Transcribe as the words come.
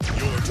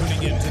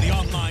tuning in to the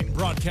online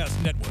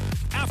broadcast network,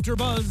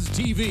 AfterBuzz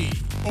TV.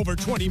 Over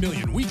 20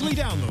 million weekly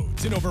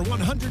downloads in over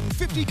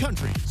 150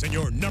 countries, and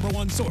your number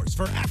one source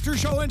for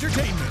after-show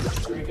entertainment.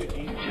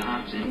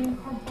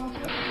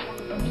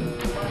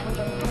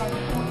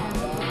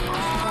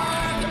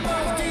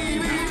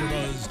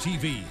 AfterBuzz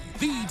TV,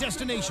 the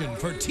destination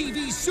for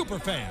TV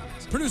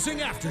superfans. Producing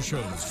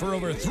aftershows for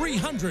over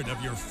 300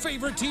 of your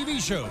favorite TV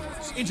shows,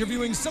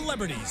 interviewing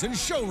celebrities and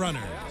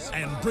showrunners,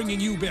 and bringing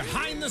you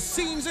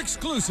behind-the-scenes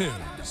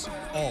exclusives.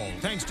 All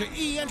thanks to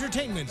E!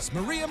 Entertainment's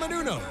Maria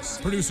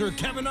Menounos, producer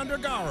Kevin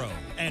Undergaro,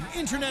 and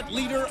internet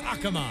leader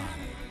Akamai.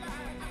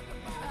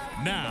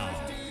 Now,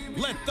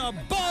 let the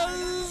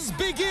buzz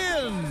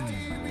begin!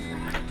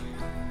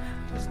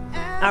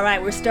 All right,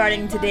 we're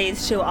starting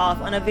today's show off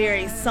on a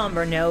very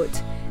somber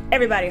note.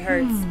 Everybody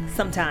hurts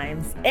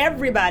sometimes.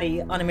 Everybody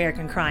on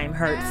American Crime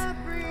hurts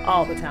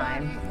all the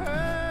time.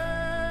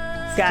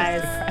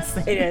 Guys,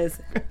 it is.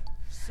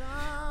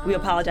 We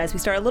apologize. We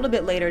started a little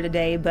bit later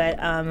today,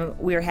 but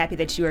we are happy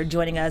that you are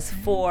joining us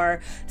for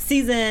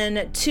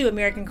Season 2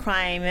 American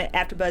Crime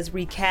AfterBuzz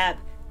Recap,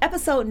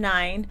 Episode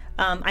 9.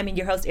 I'm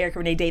your host, Erica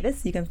Renee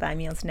Davis. You can find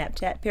me on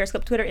Snapchat,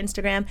 Periscope, Twitter,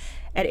 Instagram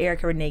at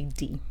Erica Renee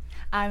D.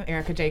 I'm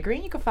Erica J.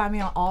 Green. You can find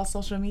me on all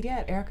social media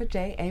at Erica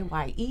J.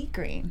 A-Y-E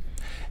Green.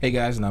 Hey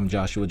guys, and I'm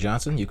Joshua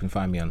Johnson. You can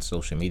find me on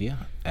social media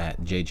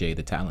at JJ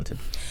the Talented.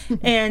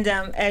 And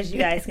as you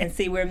guys can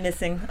see, we're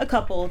missing a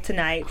couple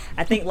tonight.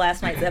 I think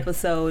last night's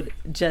episode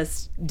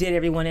just did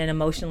everyone in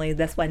emotionally.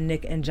 That's why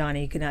Nick and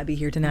Johnny could not be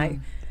here tonight.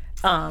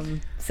 But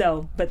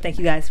thank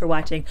you guys for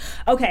watching.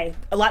 Okay,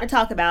 a lot to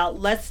talk about.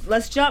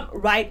 Let's jump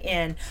right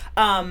in.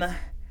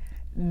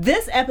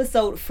 This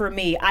episode for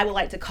me, I would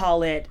like to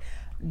call it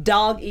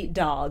Dog Eat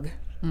Dog.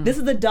 This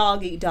is the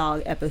Dog Eat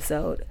Dog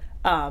episode.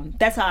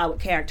 That's how I would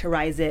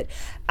characterize it.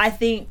 I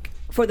think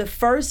for the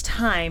first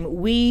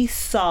time we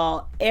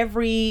saw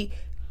every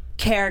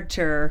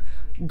character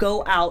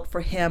go out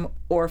for him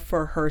or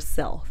for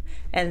herself.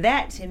 And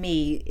that to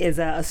me is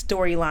a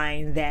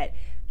storyline that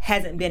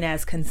hasn't been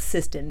as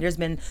consistent. There's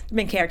been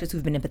characters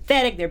who've been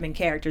empathetic, there have been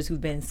characters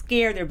who've been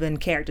scared, there have been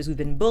characters who've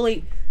been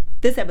bullied.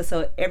 This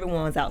episode,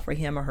 everyone was out for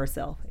him or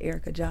herself.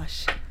 Erica,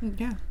 Josh.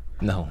 Yeah.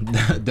 No,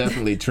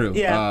 definitely true.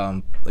 Yeah.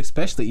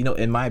 Especially,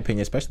 in my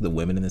opinion, especially the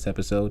women in this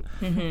episode,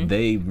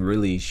 they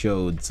really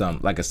showed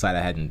a side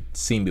I hadn't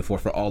seen before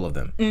for all of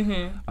them.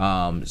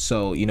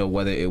 So,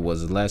 whether it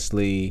was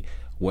Leslie,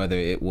 whether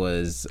it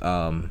was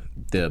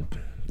the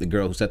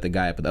girl who set the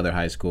guy up at the other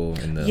high school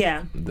in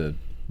the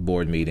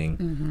board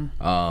meeting,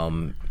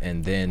 and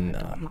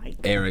then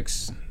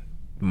Eric's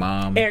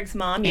mom. Eric's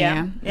mom,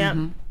 yeah.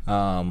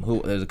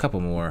 Who there's a couple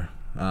more,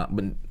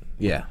 but.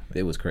 Yeah,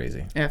 it was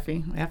crazy.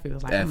 Effie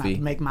was like, I'm about to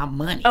make my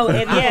money. Oh,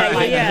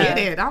 yeah. Get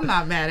it. I'm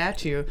not mad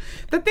at you.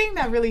 The thing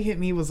that really hit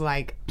me was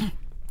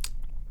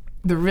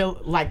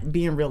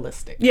being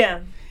realistic.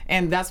 Yeah.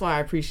 And that's why I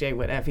appreciate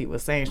what Effie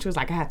was saying. She was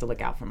like, I had to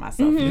look out for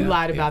myself. You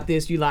lied about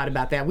this, you lied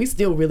about that. We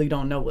still really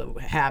don't know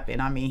what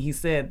happened. I mean, he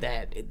said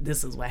that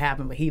this is what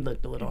happened, but he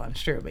looked a little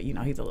unsure. But,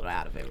 he's a little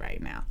out of it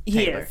right now.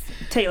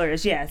 Taylor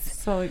is,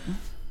 yes. So...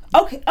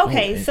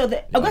 Okay. So go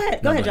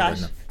ahead, Josh.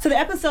 So the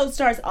episode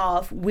starts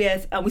off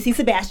with we see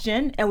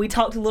Sebastian, and we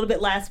talked a little bit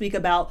last week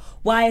about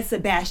why is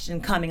Sebastian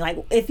coming. Like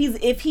if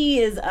he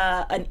is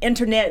an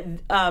internet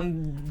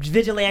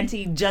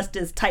vigilante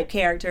justice type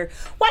character,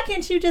 why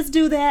can't you just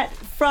do that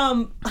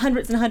from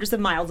hundreds and hundreds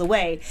of miles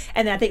away?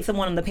 And then I think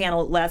someone on the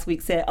panel last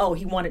week said, oh,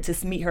 he wanted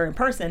to meet her in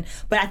person.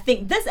 But I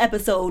think this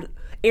episode,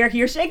 Eric,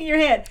 you're shaking your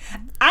head.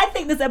 I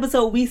think this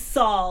episode we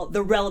saw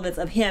the relevance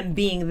of him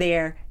being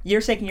there.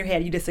 You're shaking your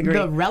head. You disagree.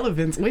 The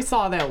relevance, we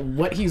saw that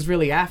what he's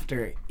really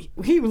after.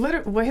 He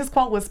literally, his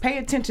quote was, pay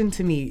attention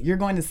to me. You're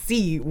going to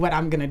see what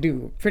I'm going to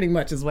do, pretty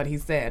much is what he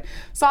said.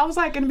 So I was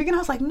like, in the beginning,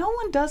 I was like, no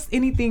one does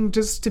anything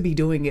just to be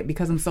doing it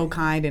because I'm so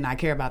kind and I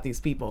care about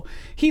these people.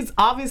 He's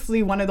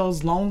obviously one of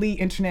those lonely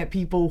internet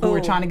people who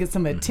are trying to get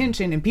some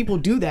attention, and people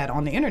do that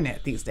on the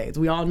internet these days.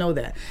 We all know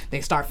that.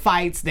 They start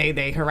fights,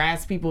 they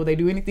harass people, they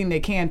do anything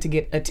they can to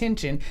get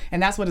attention,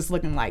 and that's what it's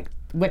looking like.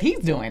 What he's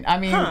doing. I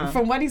mean,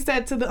 from what he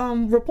said to the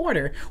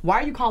reporter, why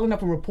are you calling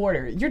up a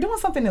reporter? You're doing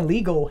something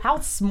illegal.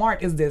 How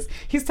smart is this?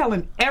 He's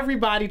telling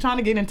everybody, trying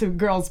to get into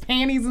girls'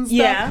 panties and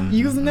stuff,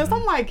 using this.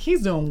 I'm like,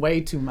 he's doing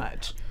way too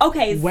much.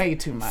 Okay. Way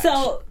too much.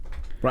 So,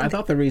 I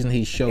thought the reason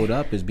he showed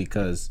up is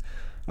because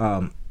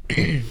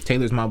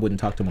Taylor's mom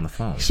wouldn't talk to him on the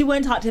phone. She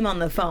wouldn't talk to him on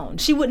the phone.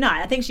 She would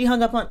not. I think she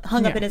hung up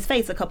in his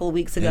face a couple of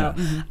weeks ago.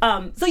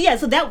 Yeah.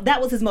 So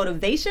that was his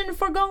motivation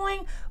for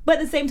going. But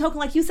at the same token,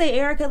 like you say,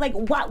 Erica, like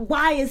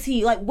why is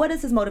he, like, what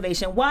is his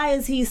motivation? Why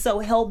is he so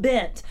hell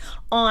bent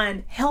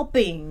on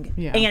helping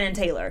Ann and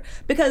Taylor?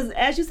 Because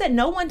as you said,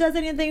 no one does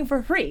anything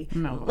for free.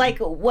 No. Like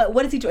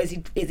what is he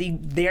doing? Is he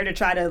there to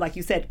try to, like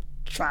you said,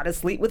 try to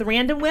sleep with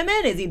random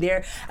women? Is he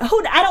there? I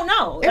don't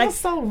know. It was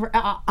so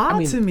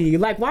odd to me.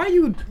 Like, why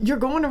are you're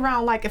going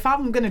around, like, if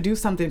I'm going to do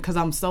something because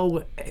I'm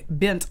so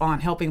bent on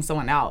helping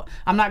someone out,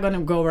 I'm not going to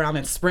go around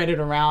and spread it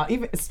around,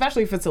 even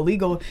especially if it's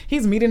illegal.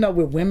 He's meeting up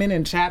with women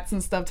in chats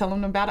and stuff,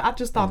 telling them about it. I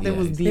just thought that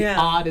was the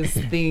oddest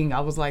thing. I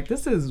was like,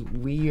 this is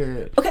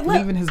weird. Okay,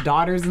 leaving his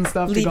daughters and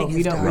stuff to go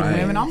meet up with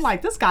women. I'm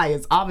like, this guy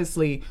is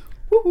obviously...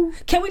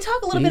 Can we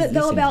talk a little bit,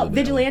 though, about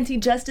vigilante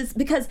justice?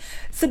 Because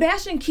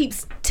Sebastian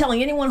keeps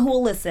telling anyone who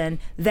will listen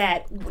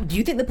that, do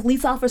you think the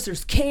police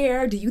officers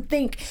care? Do you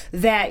think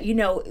that,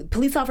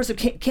 police officers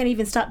can't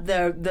even stop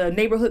the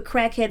neighborhood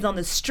crackheads on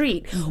the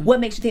street? Mm-hmm. What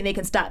makes you think they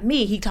can stop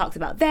me? He talks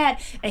about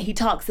that, and he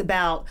talks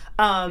about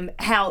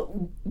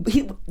how,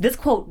 this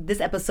quote,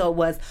 this episode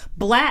was,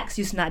 blacks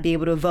used to not be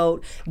able to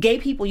vote, gay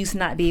people used to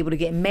not be able to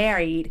get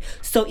married,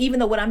 so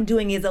even though what I'm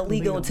doing is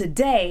illegal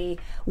today,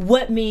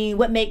 what means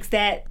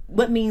that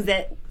doesn't mean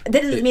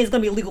it's going to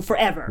be illegal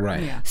forever.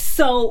 Right. Yeah.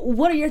 So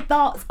what are your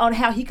thoughts on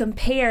how he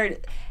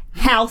compared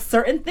how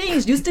certain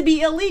things used to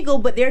be illegal,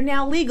 but they're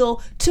now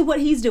legal, to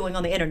what he's doing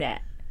on the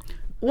internet?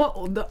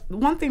 Well, the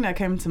one thing that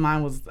came to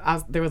mind was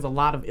there was a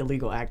lot of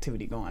illegal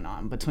activity going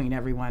on between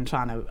everyone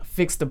trying to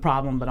fix the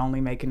problem, but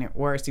only making it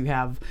worse. You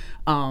have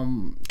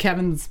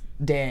Kevin's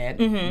dad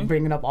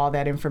bringing up all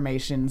that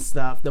information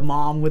stuff, the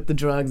mom with the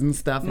drugs and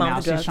stuff, and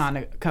now she's trying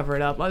to cover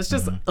it up. Well, it's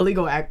just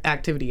illegal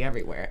activity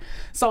everywhere.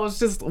 So it's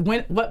just,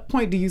 what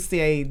point do you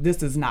say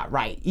this is not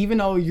right? Even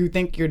though you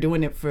think you're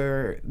doing it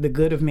for the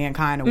good of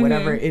mankind or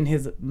whatever in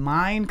his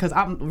mind, because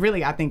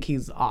I think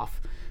he's off.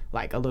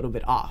 Like a little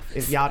bit off,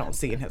 if y'all don't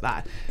see in his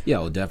eye. Yeah,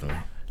 well,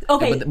 definitely.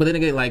 Okay, but then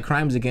again, like,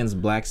 crimes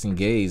against blacks and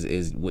gays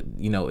is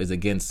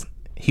against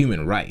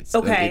human rights.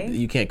 Okay,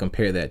 you can't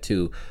compare that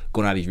to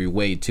going out of your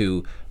way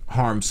to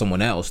harm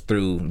someone else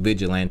through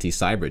vigilante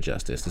cyber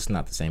justice. It's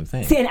not the same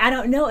thing. See, and I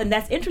don't know, and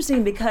that's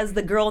interesting because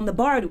the girl in the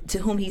bar to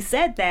whom he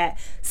said that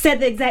said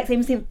the exact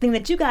same thing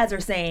that you guys are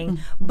saying.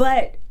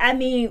 But I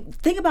mean,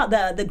 think about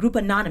the group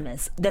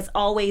Anonymous that's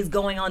always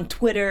going on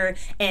Twitter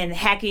and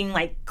hacking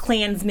like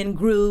Klansmen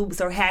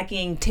groups or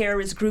hacking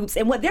terrorist groups,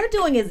 and what they're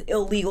doing is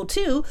illegal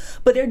too,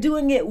 but they're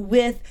doing it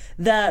with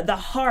the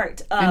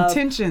heart of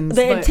intentions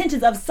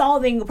of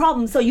solving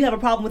problems. So you have a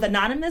problem with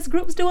Anonymous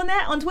groups doing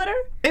that on Twitter?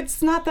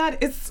 It's not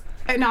that.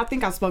 And I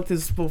think I spoke to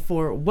this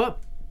before.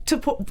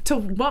 To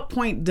what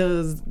point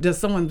does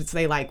someone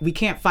say, like, we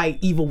can't fight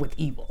evil with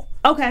evil?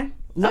 Okay.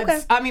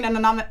 I mean,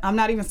 and I'm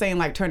not even saying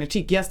like turn a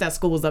cheek. Yes, that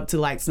school was up to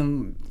like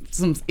some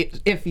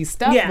iffy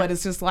stuff, but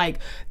it's just like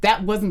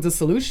that wasn't the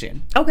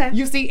solution. Okay.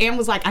 You see, Anne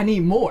was like, I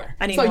need more.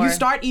 So you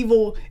start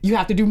evil, you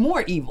have to do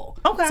more evil.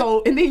 Okay.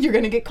 So, and then you're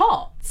gonna get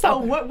caught. So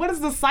what is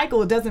the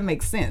cycle? It doesn't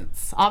make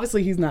sense.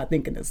 Obviously, he's not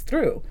thinking this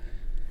through.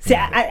 See,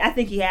 I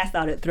think he has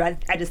thought it through.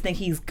 I just think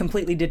he's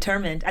completely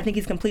determined. I think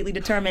he's completely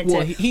determined to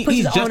push his own agenda.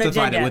 He's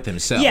justified it with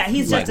himself. Yeah,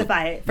 he's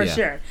justified it for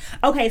sure.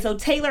 Okay, so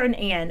Taylor and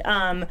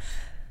Ann.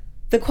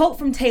 The quote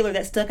from Taylor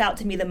that stuck out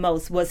to me the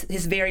most was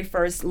his very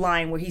first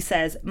line where he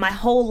says, "My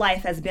whole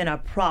life has been a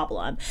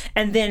problem."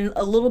 And then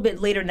a little bit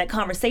later in that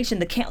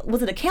conversation,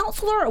 was it a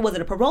counselor or was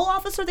it a parole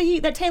officer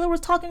that Taylor was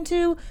talking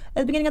to at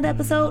the beginning of the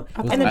episode?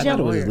 I thought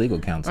it was his legal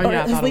counsel.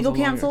 His legal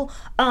counsel.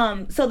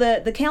 So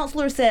the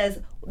counselor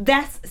says,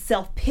 that's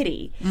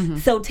self-pity.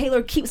 So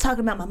Taylor keeps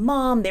talking about my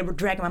mom. They were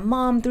dragging my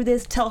mom through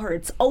this. Tell her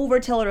it's over.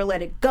 Tell her to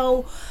let it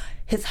go.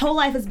 His whole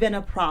life has been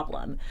a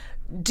problem.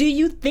 Do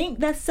you think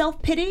that's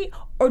self-pity,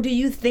 or do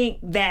you think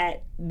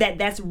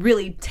that's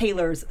really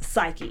Taylor's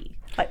psyche?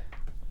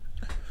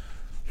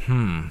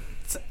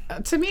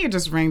 To me, it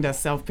just rang as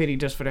self-pity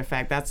just for the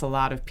fact that's a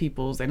lot of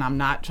people's, and I'm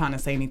not trying to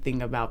say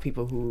anything about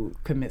people who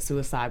commit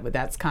suicide, but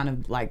that's kind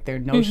of like their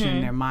notion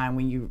in their mind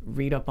when you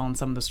read up on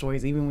some of the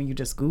stories. Even when you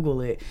just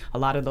Google it, a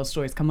lot of those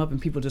stories come up and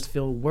people just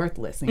feel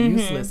worthless and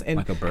useless. And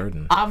like a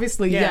burden.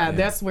 Obviously,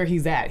 that's where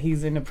he's at.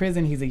 He's in a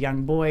prison, he's a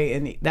young boy,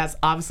 and that's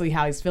obviously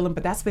how he's feeling,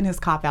 but that's been his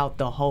cop-out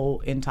the whole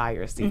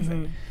entire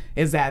season.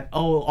 Is that,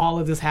 all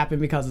of this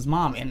happened because his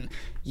mom. And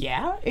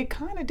yeah, it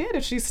kind of did.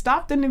 If she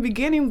stopped in the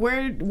beginning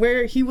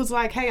where he was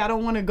like, hey, I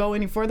don't want to go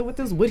any further with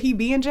this, would he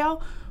be in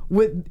jail?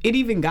 Would it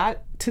even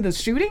got to the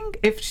shooting?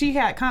 If she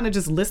had kind of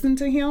just listened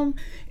to him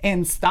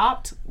and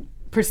stopped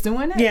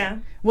pursuing it? Yeah.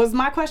 Was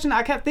my question.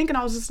 I kept thinking,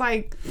 I was just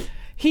like,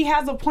 he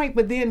has a point,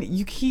 but then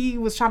he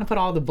was trying to put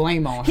all the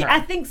blame on her. I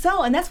think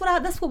so, and that's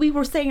what we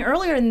were saying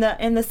earlier in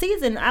the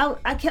season.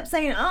 I kept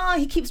saying,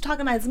 he keeps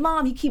talking about his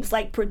mom. He keeps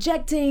like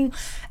projecting.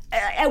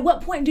 At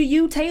what point do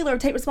you, Taylor,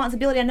 take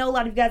responsibility? I know a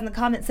lot of you guys in the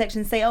comment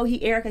section say,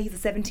 Erica, he's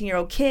a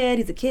 17-year-old kid.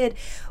 He's a kid.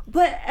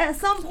 But at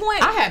some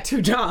point... I had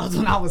 2 jobs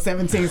when I was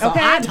 17, so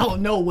I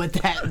don't know what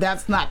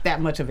that's not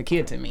that much of a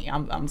kid to me.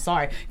 I'm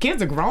sorry.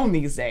 Kids are grown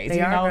these days. They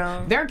are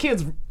grown. They're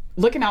kids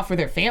looking out for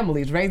their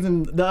families,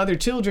 raising the other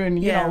children.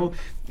 You know,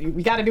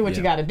 we got to do what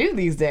you got to do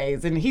these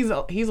days. And he's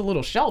a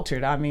little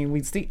sheltered. I mean,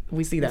 we see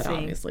that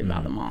obviously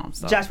by the mom.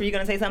 So. Josh, were you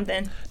going to say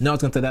something? No, I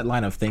was going to say that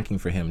line of thinking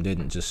for him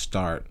didn't just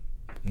start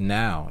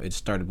now. It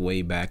started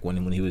way back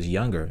when he was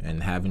younger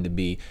and having to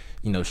be,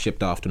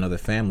 shipped off to another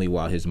family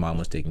while his mom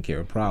was taking care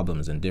of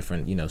problems and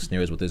different,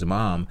 scenarios with his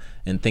mom,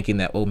 and thinking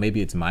that, oh,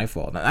 maybe it's my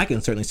fault. Now, I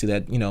can certainly see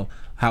that,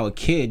 how a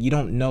kid, you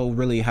don't know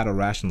really how to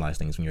rationalize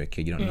things when you're a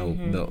kid. You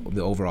don't know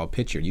the overall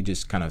picture. You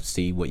just kind of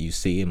see what you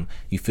see and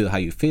you feel how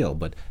you feel.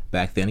 But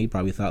back then he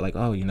probably thought like,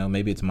 oh,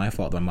 maybe it's my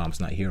fault my mom's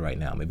not here right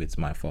now. Maybe it's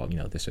my fault,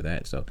 this or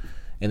that. So,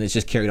 and it's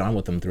just carried on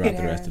with him throughout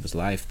the rest of his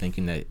life,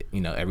 thinking that,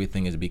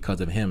 everything is because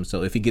of him.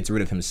 So if he gets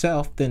rid of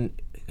himself, then,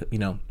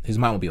 his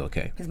mom will be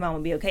okay. His mom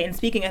will be okay. And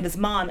speaking of his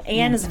mom,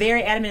 Anne is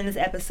very adamant in this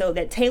episode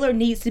that Taylor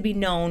needs to be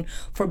known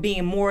for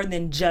being more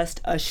than just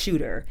a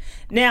shooter.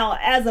 Now,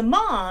 as a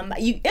mom,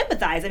 you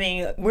empathize. I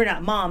mean, we're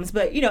not moms,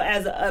 but,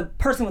 as a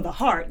person with a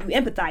heart, you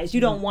empathize.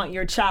 You don't want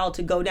your child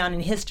to go down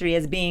in history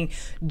as being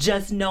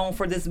just known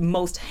for this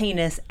most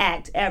heinous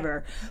act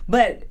ever.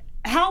 But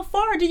how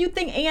far do you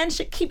think Anne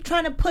should keep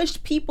trying to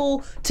push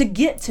people to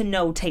get to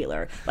know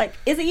Taylor? Like,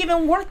 is it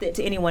even worth it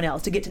to anyone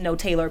else to get to know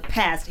Taylor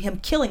past him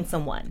killing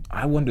someone?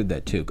 I wondered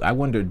that too. I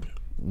wondered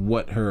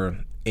what her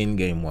end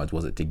game was.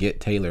 Was it to get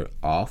Taylor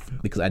off?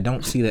 Because I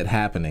don't see that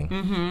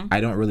happening.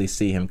 I don't really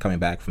see him coming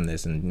back from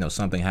this and,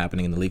 something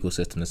happening in the legal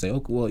system to say,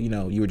 oh, well,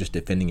 you were just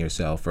defending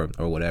yourself or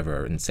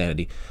whatever,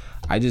 insanity.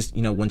 I just,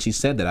 when she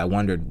said that, I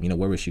wondered,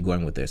 where was she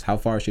going with this? How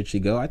far should she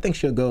go? I think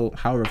she'll go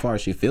however far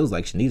she feels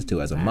like she needs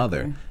to as a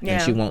mother. Yeah.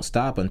 And she won't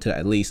stop until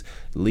at least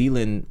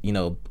Leland,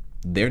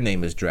 their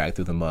name is dragged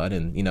through the mud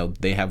and,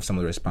 they have some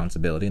of the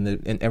responsibility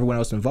and everyone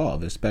else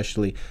involved,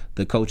 especially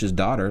the coach's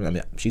daughter. I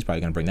mean, she's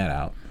probably going to bring that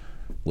out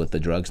with the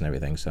drugs and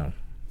everything. So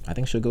I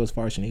think she'll go as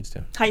far as she needs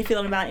to. How you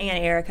feeling about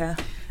Anne, Erica?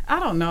 I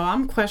don't know.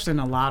 I'm questioning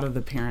a lot of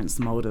the parents'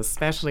 motives,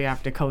 especially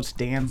after Coach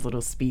Dan's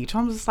little speech.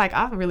 I'm just like,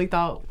 I really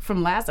thought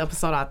from last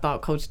episode, I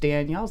thought Coach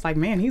Dan, I was like,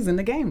 man, he's in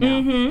the game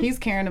now. He's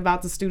caring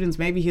about the students.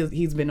 Maybe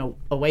he's been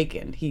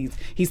awakened. He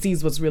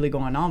sees what's really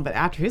going on. But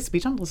after his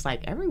speech, I'm just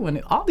like,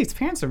 all these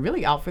parents are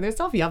really out for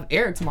themselves. You have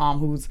Eric's mom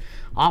who's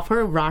off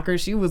her rocker.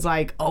 She was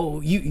like,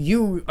 oh,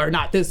 you are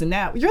not this and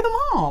that. You're the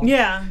mom.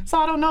 Yeah. So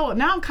I don't know.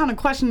 Now I'm kind of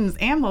questioning his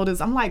Anne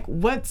motives. I'm like,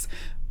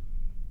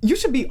 you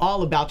should be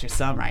all about your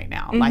son right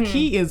now. Like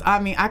he is,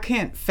 I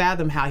can't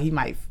fathom how he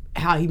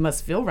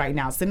must feel right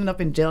now. Sitting up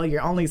in jail,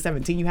 you're only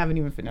 17, you haven't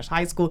even finished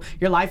high school,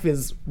 your life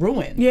is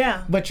ruined.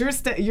 Yeah. But you're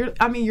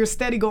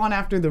steady going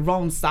after the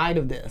wrong side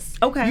of this.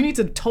 Okay. You need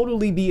to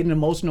totally be an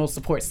emotional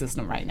support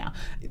system right now.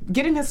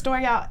 Getting his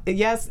story out,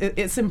 yes,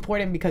 it's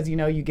important because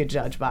you get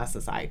judged by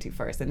society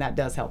first, and that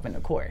does help in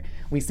the court.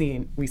 We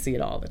see it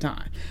all the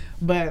time.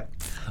 But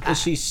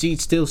she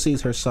still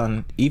sees her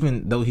son,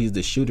 even though he's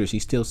the shooter, she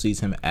still sees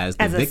him as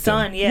the victim. As a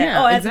son,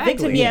 yeah. As a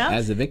victim, yeah.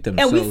 As a victim.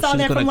 And so we saw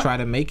she's going to from try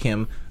to make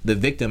him the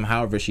victim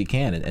however she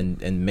can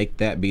and make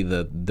that be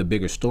the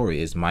bigger story,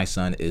 is my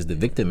son is the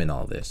victim in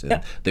all this.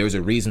 And there's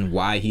a reason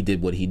why he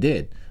did what he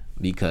did,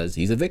 because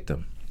he's a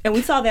victim. And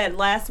we saw that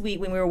last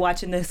week when we were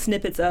watching the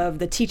snippets of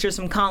the teachers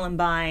from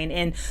Columbine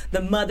and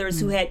the mothers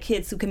who had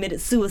kids who committed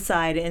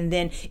suicide, and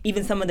then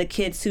even some of the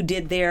kids who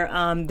did their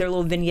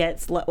little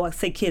vignettes, well, I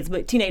say kids,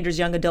 but teenagers,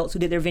 young adults who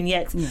did their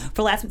vignettes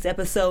for last week's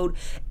episode.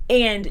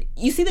 And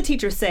you see the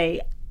teacher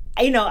say,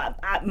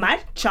 my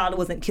child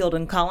wasn't killed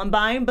in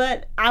Columbine,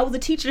 but I was a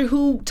teacher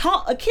who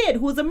taught a kid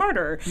who was a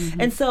murderer.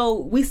 And so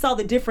we saw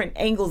the different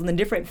angles and the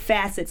different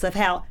facets of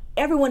how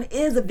everyone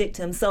is a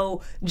victim.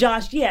 So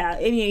Josh,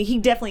 he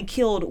definitely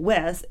killed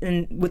Wes,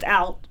 and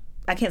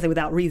I can't say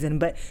without reason,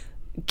 but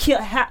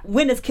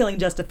when is killing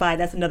justified?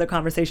 That's another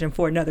conversation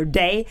for another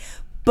day.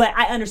 But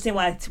I understand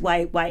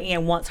why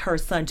Anne wants her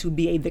son to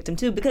be a victim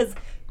too, because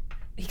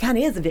he kind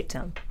of is a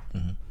victim.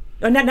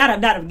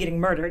 Not of getting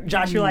murdered.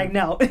 Josh, you're like,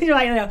 no. You're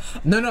like, no.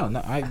 No.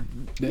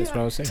 That's what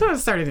I was saying. To a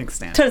certain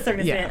extent.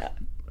 Yeah.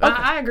 Okay.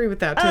 I agree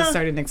with that to a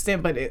certain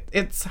extent, but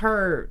it's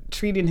her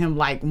treating him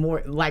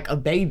more like a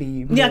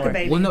baby. Like a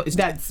baby. Well, no,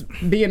 that's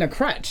being a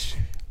crutch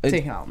to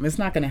him. It's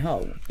not going to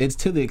help. It's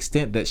to the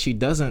extent that she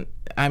doesn't.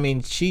 I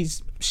mean,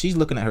 she's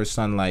looking at her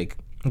son like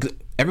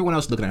everyone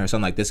else looking at her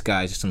son like this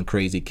guy's just some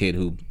crazy kid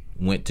who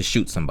went to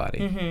shoot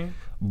somebody.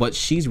 But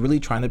she's really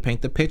trying to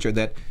paint the picture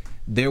that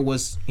there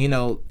was,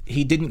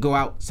 he didn't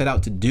set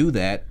out to do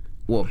that.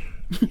 Well,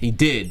 he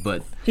did,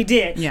 but he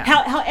did. Yeah.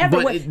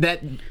 However,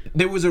 that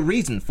there was a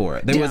reason for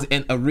it. There was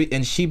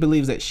and she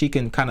believes that she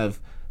can kind of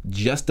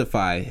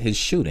justify his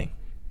shooting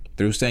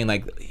through saying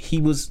like he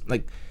was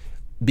like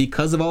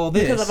because of all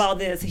this. Because of all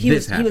this, he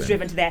was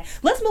driven to that.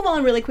 Let's move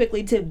on really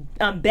quickly to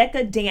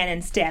Becca, Dan,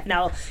 and Steph.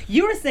 Now,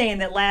 you were saying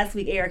that last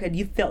week, Erica,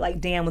 you felt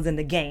like Dan was in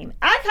the game.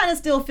 I kind of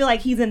still feel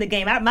like he's in the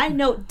game. My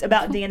note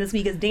about Dan this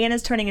week is Dan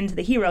is turning into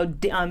the hero.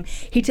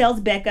 He tells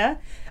Becca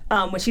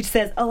when she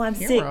says, "Oh, I'm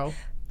hero.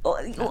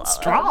 sick."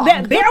 Strong.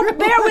 Bear with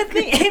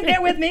me.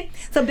 Bear with me.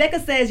 So Becca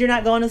says, "You're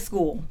not going to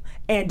school."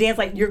 And Dan's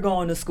like, "You're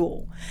going to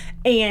school."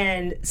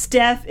 And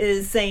Steph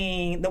is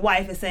saying, the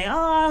wife is saying,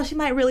 "Oh, she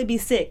might really be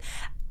sick."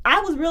 I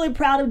was really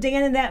proud of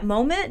Dan in that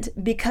moment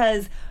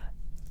because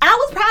I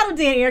was proud of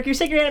Dan, Eric. You're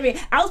shaking your head at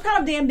me. I was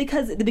proud of Dan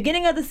because at the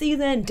beginning of the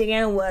season,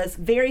 Dan was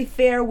very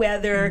fair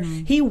weather.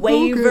 He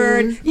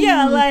wavered.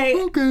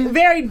 Okay.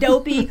 Very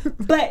dopey.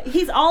 But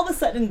he's all of a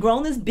sudden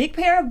grown this big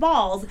pair of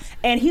balls,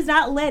 and he's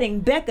not letting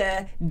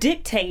Becca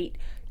dictate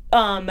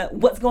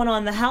what's going on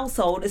in the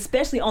household,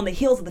 especially on the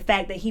heels of the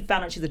fact that he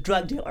found out she's a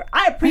drug dealer.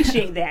 I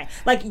appreciate that.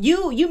 Like,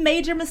 you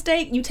made your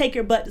mistake, you take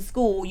your butt to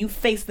school, you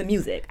face the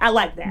music. I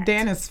like that.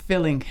 Dan is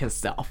feeling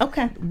himself.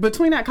 Okay.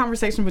 Between that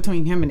conversation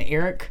between him and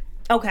Eric.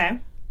 Okay.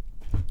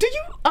 Do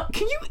you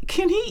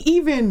can he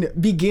even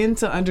begin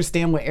to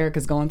understand what Eric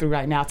is going through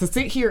right now? To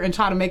sit here and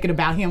try to make it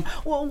about him.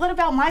 Well, what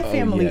about my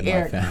family,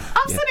 Eric?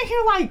 I'm sitting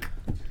here like,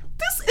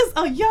 this is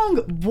a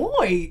young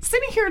boy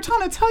sitting here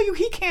trying to tell you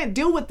he can't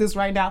deal with this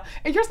right now,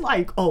 and you're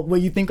like, oh,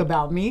 what you think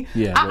about me?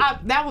 Yeah.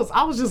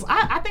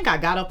 I think I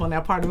got up on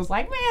that part and was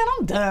like, man,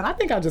 I'm done. I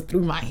think I just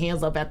threw my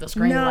hands up at the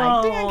screen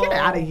like, Dan, get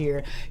out of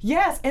here.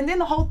 Yes, and then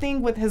the whole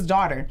thing with his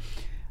daughter.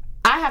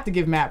 I have to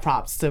give mad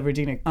props to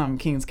Regina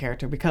King's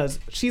character because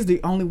she's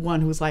the only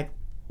one who's like,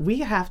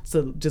 we have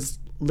to just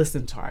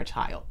listen to our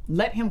child.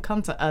 Let him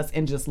come to us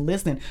and just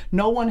listen.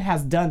 No one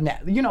has done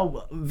that. You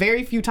know,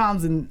 very few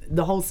times in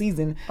the whole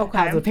season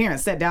has a parent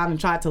sat down and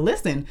tried to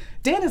listen.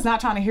 Dan is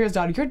not trying to hear his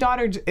daughter. Your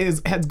daughter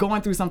has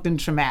gone through something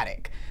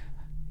traumatic.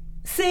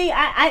 See,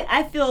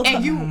 I feel.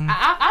 And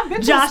I've been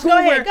to Josh, a school go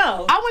ahead,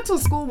 go. I went to a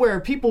school where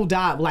people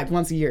died like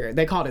once a year.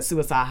 They called it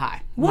Suicide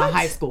High. What? My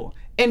high school.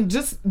 And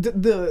just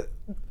the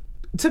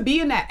to be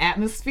in that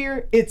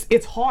atmosphere,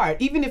 it's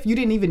hard. Even if you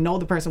didn't even know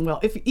the person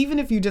well, even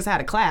if you just had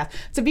a class,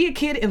 to be a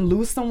kid and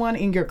lose someone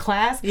in your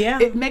class,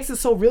 it makes it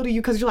so real to you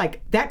because you're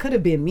like, that could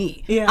have been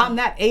me. Yeah. I'm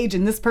that age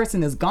and this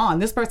person is gone.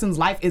 This person's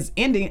life is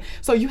ending.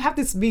 So you have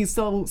to be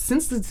so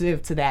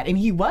sensitive to that. And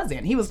he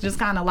wasn't. He was just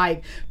kind of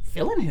like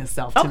feeling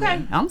himself to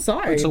me. I'm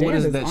sorry. So what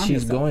is it that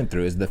she's going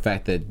through? Is the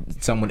fact that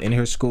someone in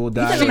her school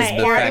died? Is the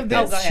fact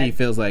that she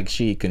feels like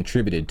she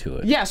contributed to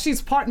it? Yeah,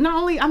 she's part. Not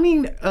only, I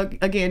mean,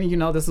 again, you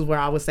know, this is where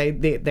I would say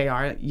they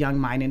are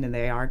young-minded and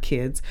they are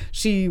kids.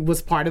 She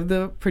was part of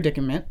the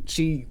predicament.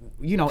 She,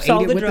 you know,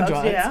 aided with the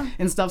drugs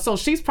and stuff. So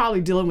she's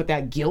probably dealing with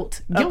that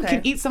guilt. Guilt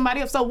can eat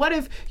somebody up. So what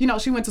if, you know,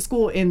 she went to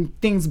school and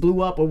things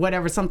blew up or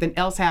whatever, something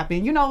else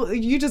happened? You know,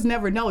 you just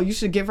never know. You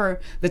should give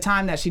her the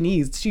time that she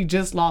needs. She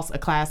just lost a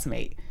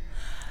classmate.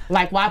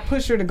 Like, why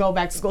push her to go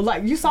back to school?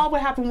 Like, you saw what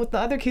happened with the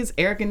other kids,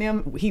 Eric and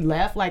them. He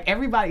left. Like,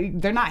 everybody,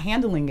 they're not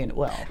handling it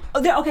well.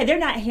 They're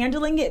not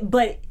handling it,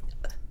 but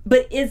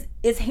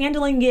is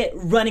handling it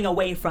running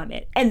away from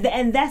it. And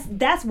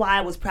that's why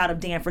I was proud of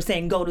Dan for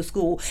saying go to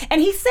school.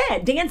 And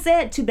Dan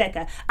said to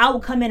Becca, I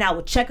will come in, I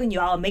will check on you,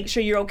 I'll make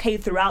sure you're okay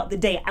throughout the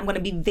day. I'm going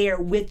to be there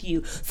with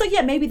you. So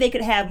yeah, maybe they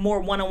could have more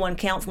one-on-one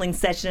counseling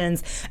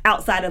sessions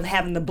outside of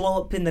having the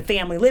blow up in the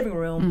family living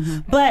room.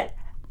 Mm-hmm. But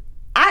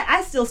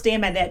I still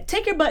stand by that.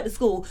 Take your butt to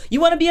school.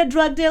 You want to be a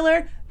drug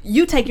dealer?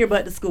 You take your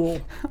butt to school.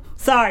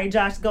 Sorry,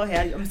 Josh. Go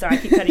ahead. I'm sorry. I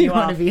keep cutting you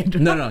off.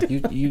 No.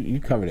 You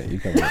covered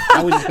it.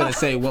 I was just gonna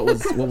say what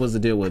was the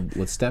deal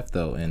with Steph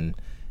though, and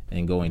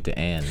going to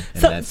Anne.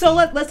 So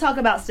let's talk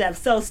about Steph.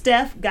 So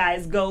Steph,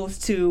 guys, goes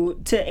to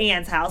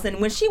Anne's house, and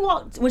when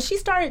she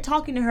started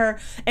talking to her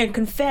and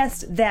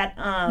confessed that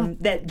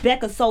that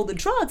Becca sold the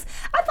drugs,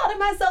 I thought to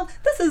myself,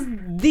 this is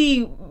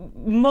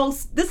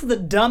the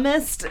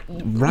dumbest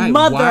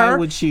mother Why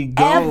would she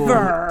go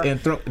ever and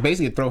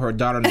throw her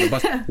daughter under the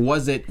bus?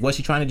 Was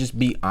she trying to just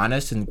be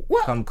honest and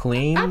come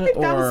clean? I think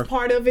that was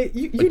part of it.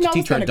 You know,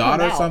 teach her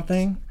daughter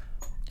something.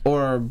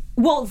 Or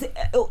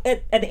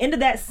at the end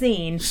of that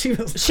scene, she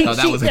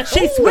switches it.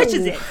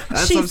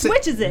 She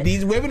switches it.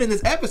 These women in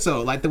this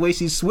episode, like the way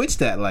she switched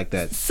that like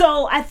that.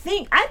 So I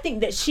think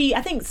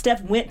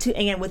Steph went to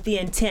Anne with the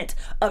intent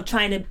of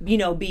trying to, you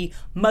know, be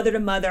mother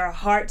to mother,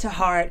 heart to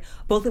heart.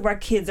 Both of our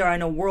kids are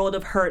in a world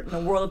of hurt and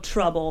a world of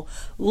trouble.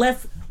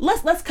 Let's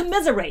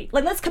commiserate.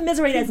 Like, let's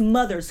commiserate as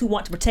mothers who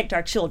want to protect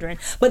our children.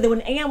 But then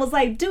when Anne was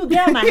like, dude, get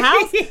out of my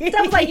house,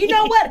 I was like, you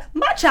know what?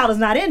 My child is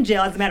not in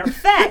jail. As a matter of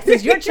fact,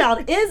 since your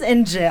child is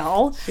in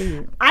jail,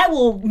 I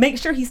will make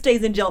sure he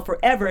stays in jail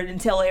forever and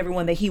tell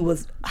everyone that he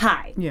was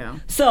high. Yeah.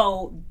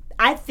 So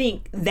I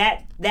think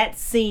that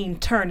scene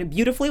turned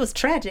beautifully. It was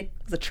tragic.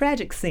 It was a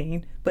tragic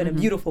scene, but in a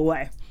beautiful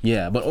way.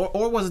 Yeah, but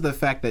or was it the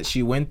fact that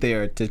she went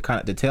there to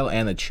tell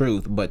Anne the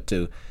truth, but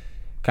to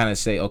kind of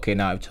say, okay,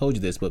 now I've told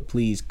you this, but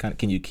please,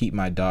 can you keep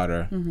my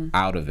daughter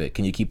out of it?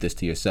 Can you keep this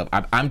to yourself?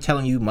 I'm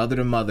telling you mother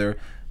to mother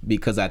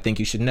because I think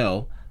you should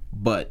know,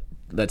 but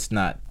let's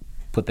not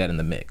put that in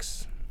the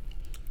mix.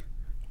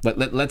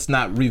 But let's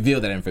not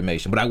reveal that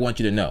information. But I want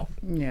you to know.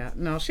 Yeah,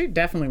 no, she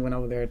definitely went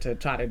over there to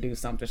try to do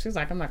something. She's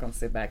like, I'm not going to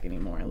sit back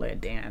anymore and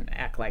let Dan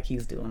act like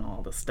he's doing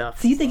all the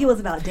stuff. So you think it was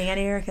about Dan,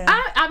 Erica?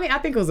 I mean, I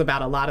think it was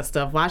about a lot of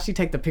stuff. Why she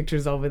take the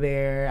pictures over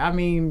there? I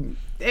mean,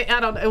 it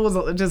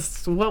was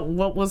just, what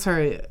was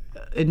her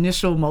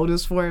initial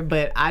motives for it?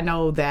 But I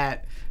know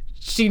that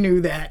she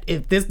knew that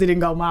if this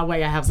didn't go my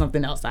way, I have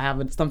something else. I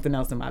have something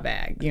else in my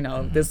bag. You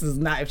know, this is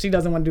not, if she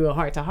doesn't want to do a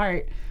heart to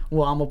heart,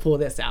 well, I'm going to pull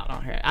this out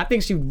on her. I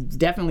think she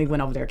definitely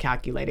went over there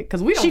calculated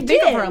because we don't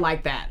think of her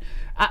like that.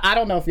 I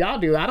don't know if y'all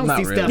do. I don't Not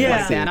see really. stuff Yeah.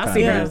 like that. I Kinda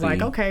see her goofy, as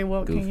like, okay,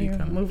 well, can goofy you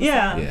kinda. move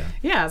Yeah. aside?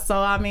 Yeah. So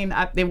I mean,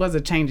 it was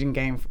a changing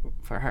game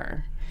for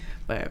her,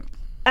 but.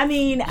 I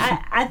mean,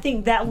 I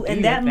think that in your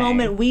that thing.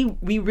 moment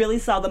we really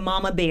saw the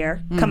mama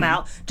bear come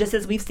out, just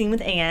as we've seen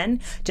with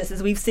Ann, just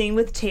as we've seen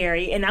with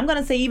Terry, and I'm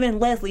gonna say even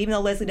Leslie, even though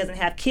Leslie doesn't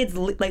have kids,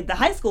 like the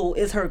high school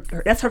is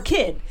that's her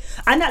kid.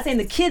 I'm not saying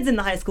the kids in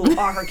the high school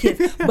are her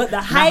kids, but the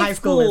high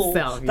school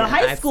itself, the yeah,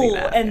 high I see school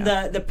that, and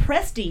yeah. the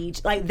prestige,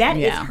 like that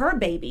is Yeah. her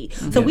baby.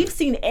 So we've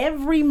seen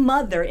every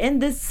mother in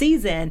this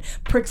season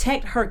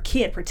protect her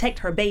kid, protect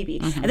her baby,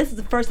 and this is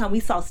the first time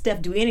we saw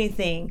Steph do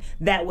anything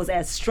that was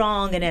as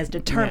strong and as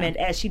determined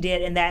as she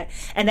did in that.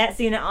 And that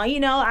scene, you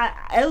know,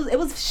 it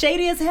was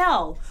shady as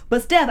hell.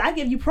 But Steph, I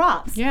give you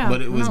props. Yeah,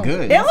 But it was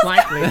good. It was-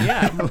 Likely,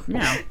 yeah,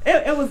 yeah.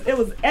 It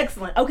was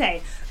excellent.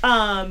 Okay,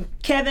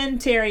 Kevin,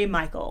 Terry,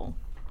 Michael,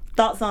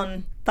 thoughts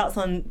on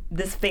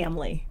this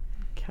family.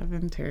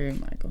 Kevin, Terry,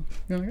 Michael.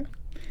 You wanna go?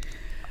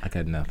 I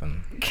got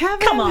nothing.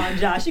 Kevin, Come on,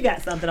 Josh, you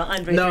got something on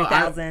Andre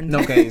 3000.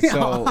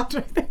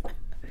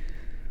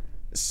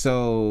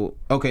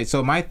 Okay,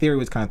 so my theory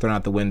was kind of thrown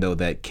out the window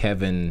that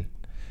Kevin.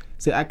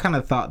 See, I kind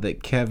of thought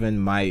that Kevin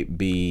might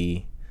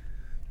be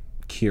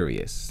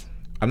curious.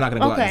 I'm not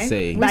gonna go out and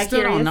say, We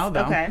still don't know,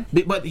 though. Okay.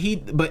 but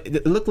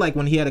it looked like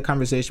when he had a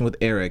conversation with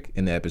Eric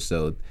in the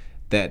episode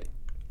that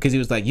because he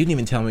was like, "You didn't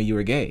even tell me you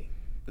were gay,"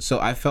 so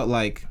I felt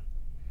like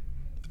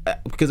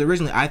because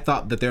originally I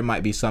thought that there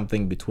might be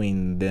something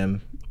between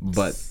them,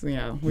 but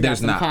Yeah, we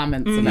there's got some not.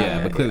 comments about Yeah,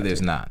 that. but clearly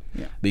there's not.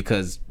 Yeah.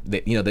 Because I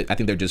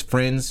think they're just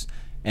friends,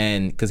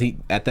 and because he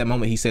at that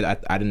moment he said,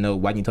 "I didn't know,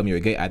 why didn't you tell me you were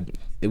gay?"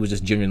 It was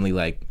just genuinely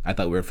like, I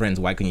thought we were friends.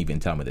 Why couldn't you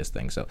even tell me this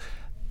thing? So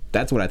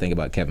that's what I think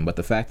about Kevin. But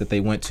the fact that they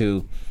went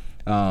to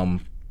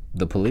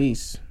the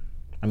police,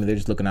 I mean, they're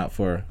just looking out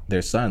for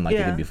their son like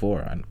they Yeah. did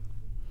before.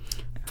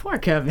 Poor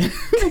Kevin.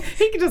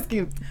 He just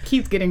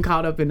keeps getting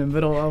caught up in the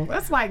middle of.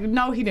 It's like,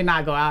 no, he did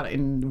not go out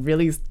and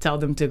really tell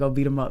them to go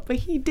beat him up, but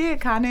he did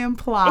kind of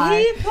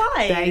imply. He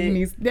implied. that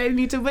they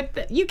need to,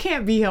 but you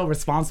can't be held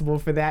responsible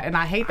for that. And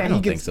I hate that I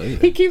don't think so either.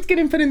 he keeps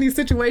getting put in these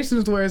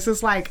situations where it's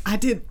just like, I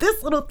did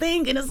this little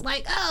thing, and it's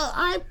like, oh,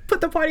 I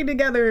put the party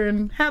together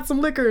and had some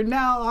liquor, and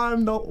now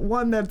I'm the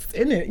one that's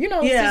in it. You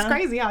know, it's Yeah. just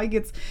crazy how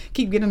he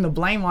keep getting the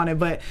blame on it.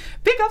 But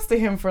big ups to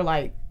him for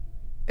like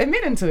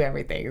admitting to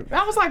everything.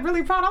 I was like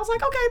really proud. I was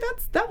like,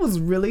 okay, that was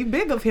really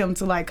big of him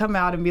to like come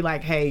out and be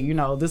like, hey, you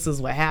know, this is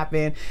what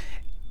happened.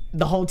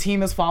 The whole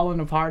team is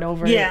falling apart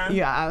over Yeah. it.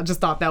 Yeah, I just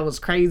thought that was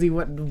crazy.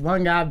 What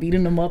one guy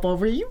beating him up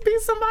over, you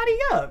beat somebody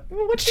up.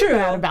 What you True.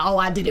 mad about? Oh,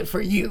 I did it for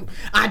you.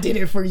 I did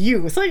it for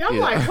you. So I'm Yeah.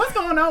 like, what's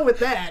going on with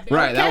that?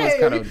 Right, that was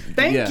Okay, kind of-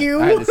 thank yeah,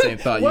 you. I had the same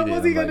thought you What did.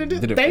 was he I'm gonna like, do?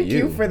 did it for Thank you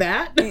you. for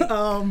that.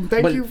 Thank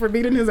But- you for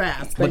beating his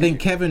ass. But then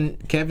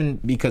Kevin,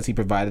 because he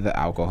provided the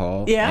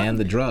alcohol Yeah. and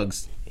the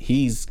drugs,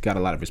 he's got a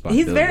lot of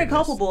responsibility. He's very in this.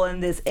 culpable in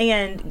this.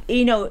 And,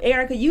 you know,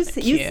 Erica, you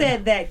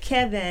said that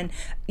Kevin,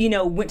 you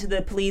know, went to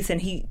the police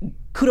and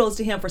kudos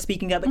to him for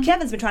speaking up. But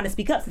Kevin's been trying to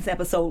speak up since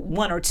episode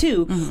 1 or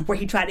 2, where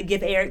he tried to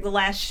give Eric the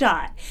last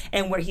shot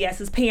and where he asked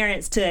his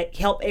parents to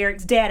help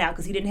Eric's dad out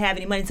because he didn't have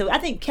any money. So I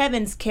think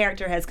Kevin's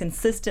character has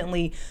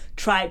consistently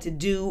tried to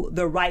do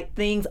the right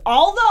things.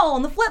 Although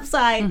on the flip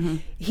side,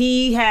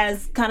 he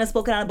has kind of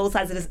spoken out on both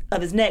sides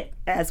of his neck,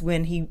 as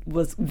when he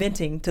was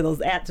venting to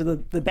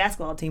the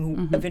basketball team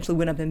who eventually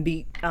went up and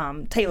beat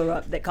Taylor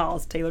up, that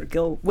caused Taylor to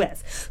kill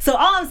Wes. So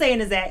all I'm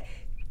saying is that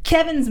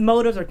Kevin's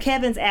motives or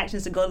Kevin's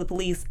actions to go to the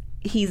police,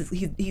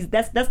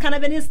 that's kind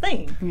of been his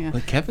thing. Yeah.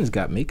 But Kevin's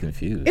got me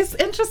confused. It's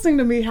interesting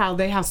to me how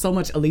they have so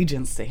much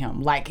allegiance to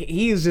him. Like,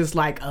 he's just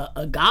like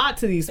a god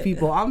to these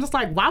people. I'm just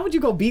like, why would you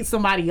go beat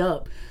somebody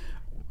up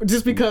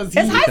just because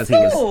It's high Because he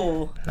was-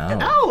 school.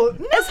 No,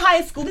 It's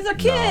high school. These are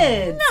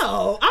kids.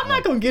 no, I'm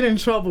not gonna get in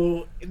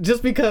trouble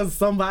just because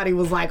somebody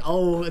was like,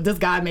 "Oh, this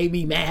guy made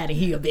me mad and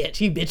he a bitch.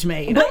 He bitch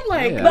made." I'm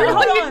like, Yeah. But really?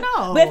 hold on.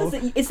 No.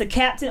 But it's a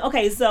captain.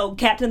 Okay, so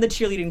captain of the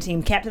cheerleading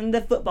team, captain of the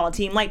football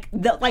team. Like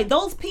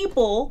those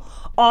people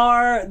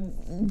are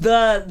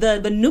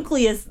the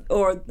nucleus,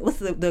 or what's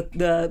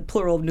the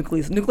plural of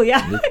nucleus? Nuclei.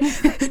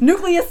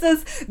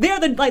 Nucleuses. They're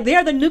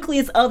the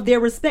nucleus of their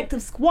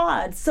respective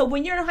squads. So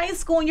when you're in high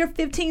school and you're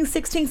 15,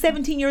 16,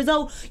 17 years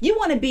old, you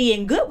want to be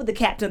in good with the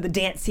captain of the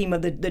dance team,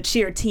 of the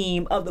cheer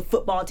team, of the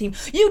football team.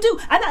 You do.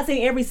 I'm not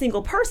saying every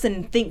single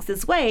person thinks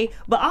this way,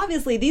 but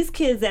obviously these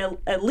kids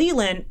at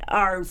Leland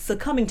are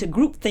succumbing to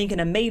groupthink in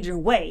a major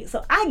way.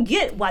 So I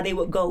get why they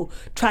would go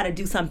try to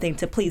do something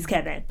to please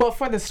Kevin. But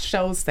for the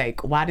show's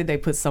sake, why did they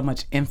put so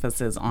much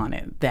emphasis on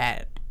it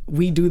that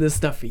we do this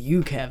stuff for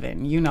you,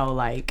 Kevin? You know,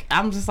 like,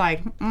 I'm just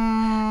like,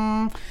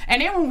 And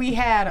then when we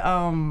had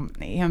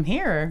him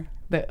here,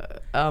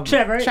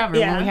 Trevor,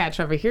 yeah. when we had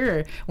Trevor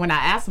here, when I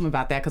asked him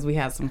about that, because we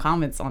had some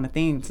comments on the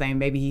thing saying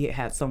maybe he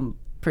had some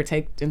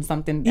partake in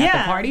something at the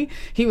Yeah. party,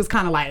 he was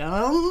kind of like, I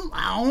don't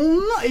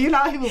know. You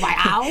know, he was like,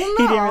 I don't know. He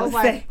didn't I really was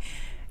like,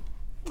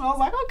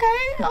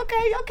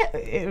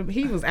 okay.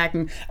 He was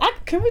acting.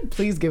 Can we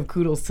please give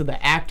kudos to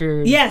the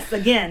actors? Yes,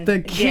 again. The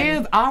again.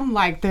 kids, I'm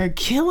like, they're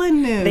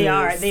killing this. They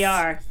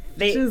are.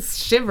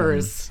 just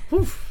shivers.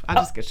 Oof, I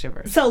just get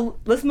shivers. So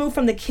let's move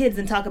from the kids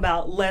and talk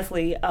about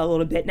Leslie a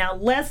little bit. Now,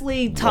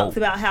 Leslie talks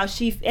about how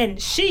she,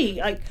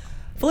 like,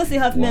 Felicity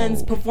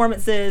Huffman's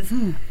performances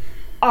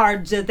are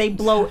just, they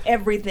blow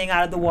everything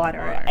out of the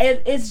water.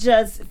 It's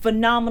just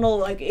phenomenal.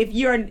 Like, if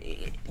you're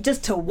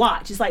just to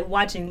watch, it's like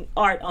watching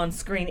art on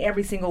screen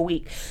every single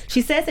week.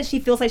 She says that she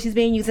feels like she's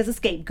being used as a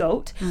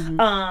scapegoat.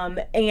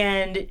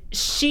 And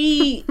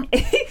she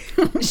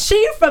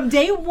from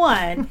day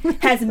one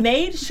has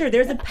made sure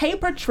there's a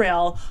paper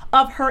trail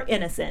of her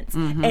innocence.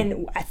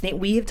 And I think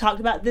we have talked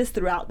about this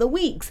throughout the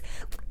weeks.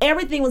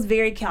 Everything was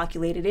very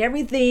calculated.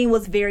 Everything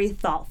was very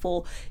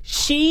thoughtful.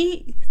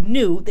 She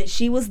knew that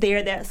she was there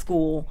at that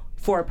school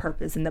for a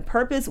purpose, and the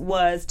purpose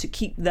was to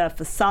keep the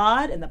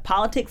facade and the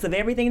politics of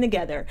everything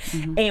together.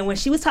 And when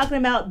she was talking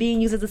about being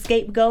used as a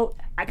scapegoat,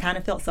 I kind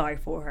of felt sorry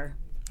for her.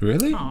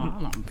 Really?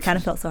 Kind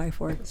of felt sorry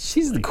for her.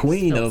 She's the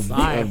queen of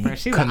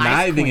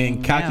conniving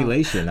and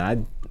calculation.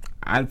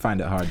 I'd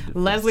find it hard.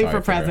 Leslie for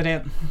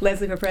president.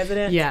 Leslie for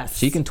president? Yes.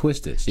 She can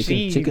twist it.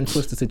 She can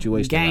twist the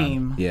situation.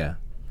 Game. Around. Yeah.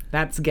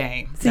 That's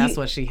game. That's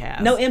what she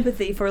has. No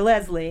empathy for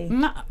Leslie.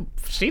 No,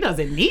 she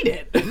doesn't need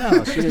it.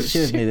 No, she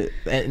doesn't need it.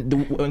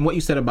 And what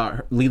you said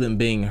about Leland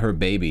being her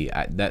baby,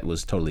 that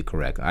was totally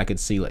correct. I could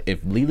see, like,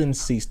 if Leland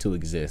ceased to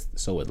exist,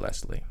 so would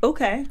Leslie.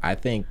 Okay. I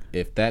think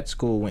if that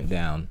school went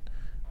down,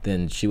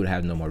 then she would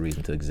have no more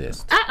reason to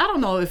exist. I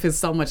don't know if it's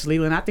so much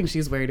Leland. I think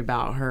she's worried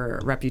about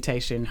her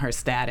reputation, her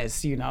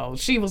status. You know,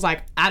 she was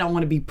like, I don't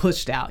want to be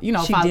pushed out. You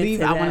know, if I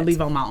leave, I want to leave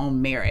on my own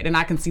merit. And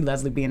I can see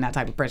Leslie being that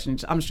type of person.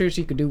 I'm sure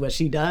she could do what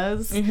she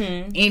does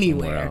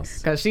anywhere,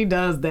 because she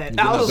does that.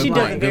 She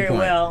does it very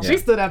well. She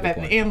stood up at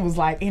the end, was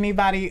like,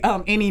 anybody,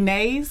 any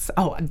nays?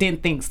 Oh, I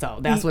didn't think so.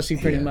 That's what she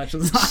pretty much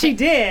was like. She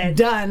did.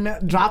 Done,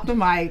 dropped the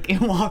mic,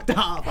 and walked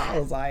off. I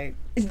was like...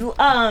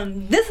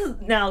 This is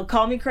now,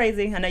 call me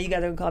crazy. I know you guys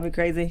are gonna call me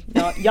crazy.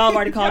 Y'all have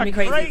already called me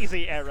crazy.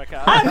 Crazy,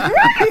 Erica. I'm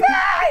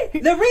crazy.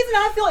 The reason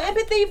I feel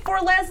empathy for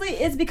Leslie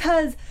is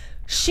because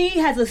she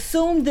has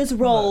assumed this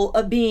role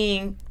of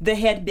being the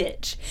head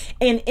bitch.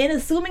 And in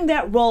assuming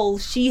that role,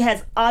 she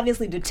has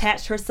obviously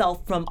detached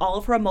herself from all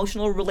of her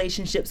emotional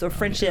relationships or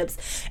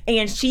friendships.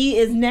 And she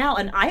is now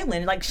an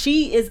island. Like,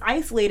 she is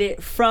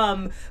isolated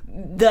from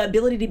the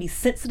ability to be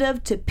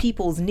sensitive to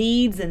people's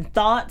needs and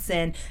thoughts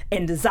and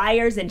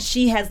desires. And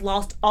she has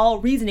lost all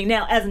reasoning.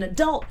 Now, as an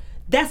adult,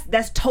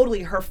 that's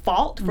totally her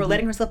fault for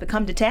letting herself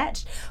become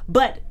detached.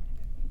 But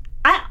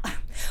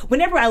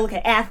whenever I look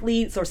at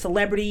athletes or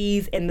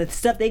celebrities and the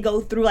stuff they go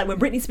through, like when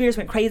Britney Spears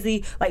went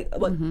crazy, like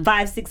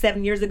 5, 6,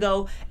 7 years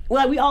ago,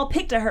 well, we all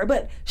picked at her,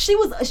 but she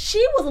was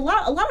a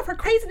lot of her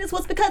craziness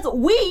was because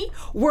we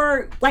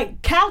were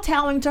like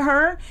kowtowing to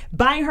her,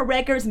 buying her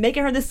records,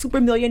 making her this super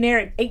millionaire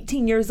at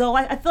 18 years old.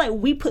 I feel like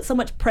we put so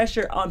much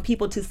pressure on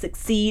people to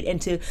succeed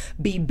and to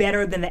be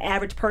better than the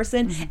average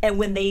person. And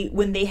when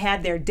they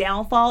have their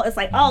downfall, it's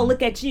like, oh,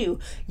 look at you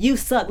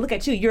suck, look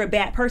at you're a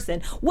bad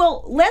person.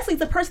 Well, Leslie's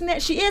the person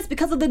that she is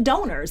because of the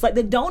donors. Like,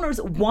 the donors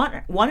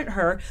wanted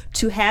her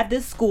to have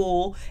this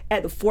school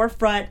at the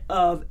forefront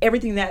of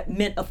everything that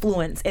meant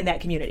affluence in that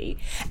community.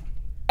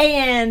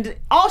 And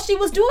all she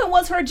was doing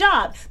was her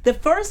job. The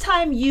first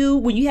time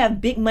when you have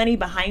big money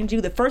behind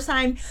you, the first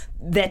time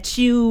that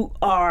you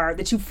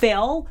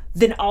fail,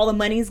 then all the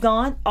money is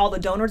gone, all the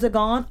donors are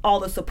gone,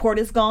 all the support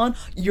is gone,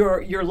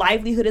 your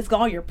livelihood is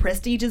gone, your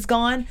prestige is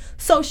gone.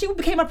 So she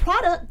became a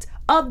product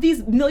of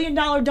these $1 million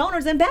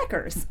donors and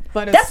backers.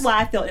 That's why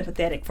I felt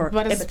empathy for her.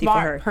 But a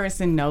smart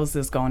person knows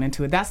this going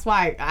into it. That's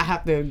why I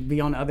have to be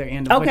on the other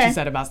end of what you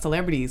said about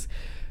celebrities.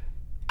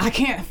 I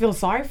can't feel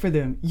sorry for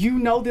them. You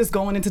know this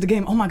going into the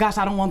game. Oh my gosh,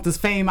 I don't want this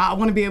fame. I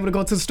want to be able to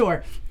go to the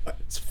store.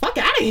 Fuck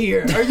out of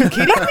here. Are you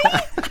kidding me?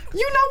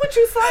 You know what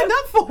you signed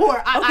up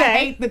for. I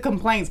hate the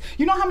complaints.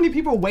 You know how many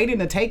people are waiting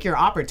to take your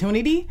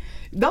opportunity?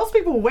 Those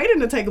people were waiting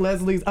to take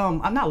Leslie's,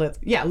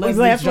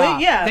 Leslie's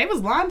job. Yeah. They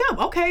was lined up.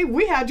 Okay,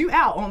 we had you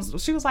out.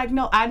 She was like,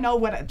 no, I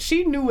know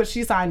she knew what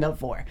she signed up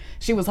for.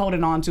 She was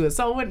holding on to it.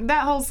 So when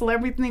that whole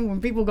celebrity thing, when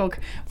people go,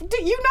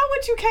 you know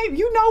what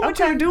what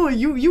you're doing.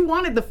 You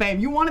wanted the fame,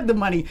 you wanted the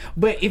money,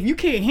 but if you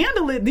can't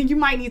handle it, then you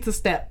might need to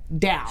step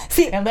down.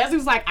 And Leslie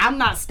was like, I'm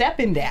not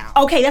stepping down.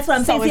 Okay, that's what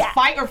I'm saying. So it's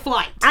fight or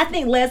flight. I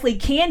think Leslie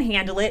can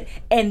handle it,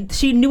 and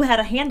she knew how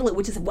to handle it,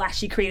 which is why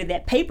she created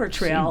that paper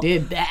trail. She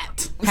did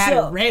that. Had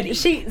it ready.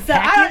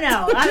 I don't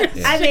know.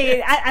 I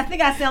mean, I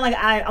think I sound like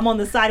I'm on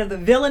the side of the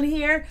villain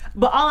here,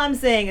 but all I'm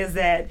saying is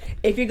that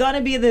if you're going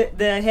to be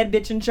the head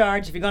bitch in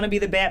charge, if you're going to be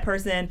the bad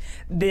person,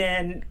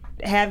 then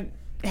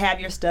have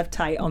your stuff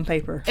tight on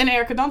paper. And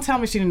Erica, don't tell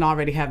me she didn't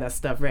already have that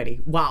stuff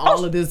ready while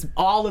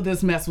all of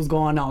this mess was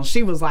going on.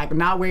 She was like,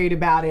 not worried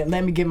about it.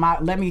 Let me keep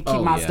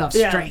my stuff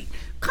straight.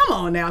 Come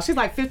on now. She's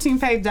like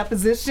 15-page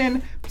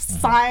deposition,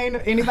 sign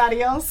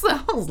anybody else.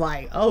 I was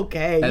like,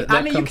 okay. That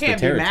I mean, you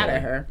can't be mad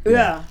at her.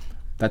 Yeah.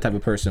 that type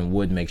of person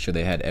would make sure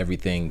they had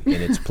everything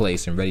in its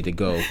place and ready to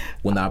go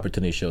when the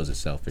opportunity shows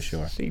itself, for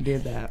sure. She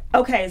did that.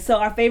 Okay, so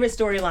our favorite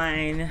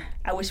storyline.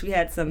 I wish we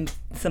had some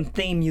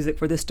theme music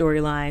for this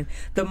storyline.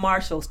 The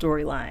Marshall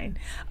storyline.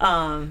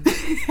 Oh,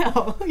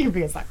 you're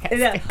being sarcastic.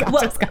 Yeah, I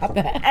just got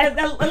that.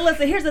 And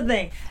listen, here's the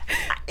thing.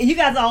 You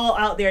guys all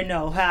out there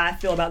know how I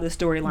feel about this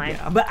storyline.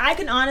 Yeah. But I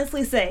can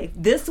honestly say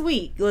this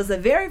week was the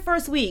very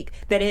first week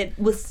that it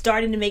was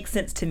starting to make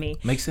sense to me.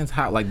 Makes sense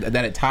how, like,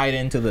 that it tied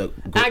into the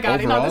I got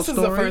it. No, overall this is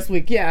story? the first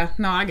week. Yeah.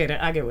 No, I get it.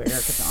 I get where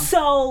Erica's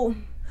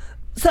on.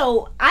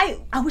 So I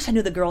wish I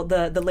knew the girl,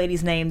 the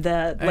lady's name,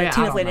 the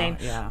Latina's lady name.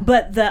 Yeah.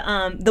 But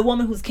the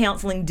woman who's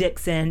counseling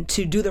Dixon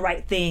to do the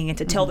right thing and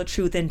to tell the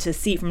truth and to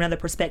see it from another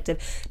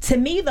perspective. To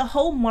me, the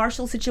whole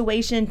Marshall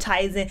situation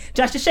ties in.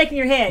 Josh, you're shaking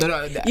your head.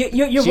 No,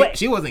 You're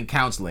she wasn't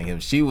counseling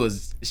him. She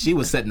was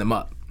setting him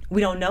up.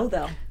 We don't know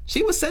though.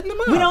 She was setting him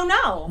up. We don't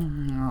know.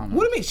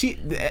 What do you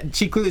mean?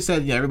 She clearly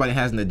said, everybody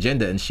has an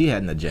agenda, and she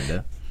had an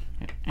agenda.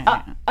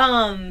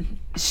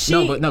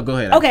 No, go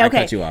ahead. Okay, I okay.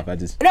 cut you off. No,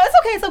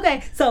 it's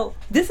okay. So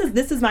this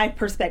is my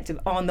perspective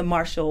on the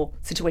Marshall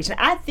situation.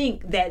 I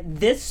think that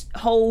this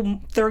whole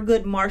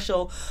Thurgood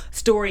Marshall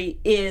story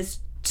is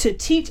to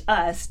teach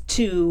us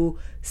to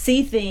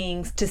see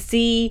things, to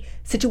see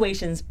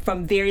situations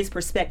from various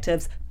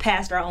perspectives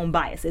past our own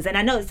biases. And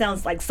I know it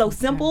sounds like so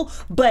simple,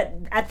 but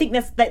I think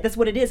that's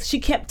what it is. She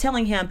kept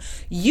telling him,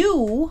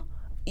 you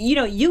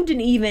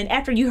didn't even,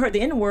 after you heard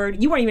the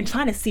N-word, you weren't even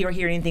trying to see or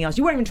hear anything else.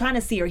 You weren't even trying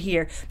to see or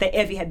hear that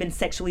Effie had been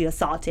sexually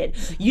assaulted.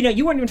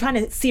 You weren't even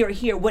trying to see or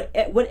hear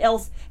what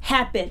else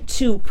happened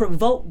to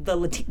provoke the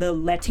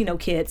Latino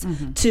kids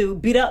to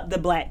beat up the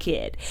black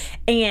kid.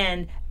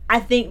 And I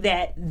think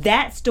that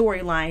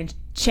storyline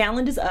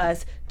challenges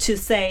us to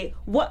say,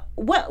 what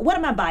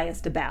am I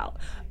biased about?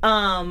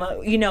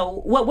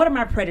 What are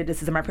my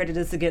prejudices? Am I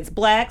prejudiced against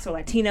blacks or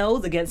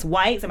Latinos, against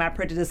whites? Am I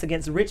prejudiced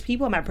against rich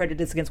people? Am I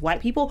prejudiced against white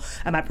people?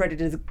 Am I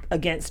prejudiced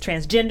against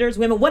transgenders,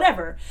 women,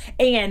 whatever?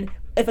 And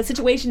if a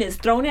situation is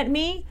thrown at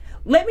me,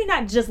 let me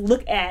not just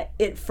look at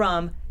it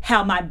from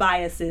how my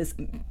biases,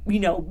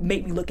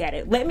 make me look at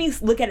it. Let me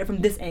look at it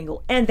from this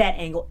angle and that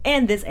angle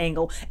and this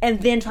angle,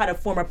 and then try to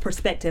form a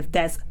perspective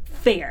that's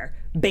fair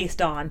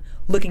based on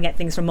looking at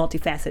things from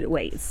multifaceted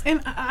ways.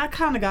 And I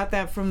kind of got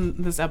that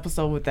from this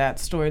episode with that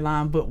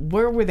storyline, but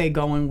where were they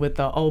going with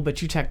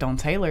but you checked on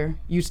Taylor,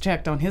 you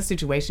checked on his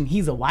situation,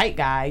 he's a white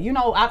guy.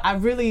 I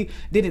really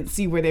didn't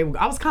see where they were.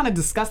 I was kind of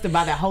disgusted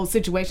by that whole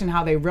situation,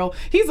 how they wrote.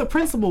 He's a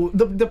principal.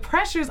 The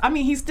pressures,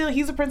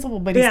 he's a principal,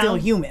 but he's still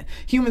human.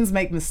 Humans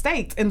make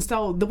mistakes. And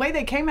so the way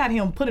they came at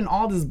him, putting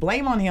all this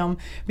blame on him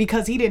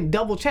because he didn't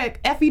double check,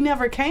 Effie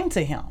never came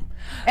to him.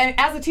 And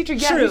as a teacher, he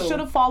should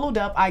have followed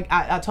up.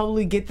 I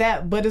totally get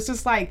that, but it's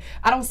just like,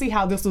 I don't see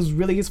how this was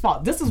really his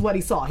fault. This is what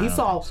he saw. He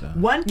saw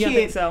one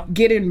kid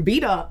getting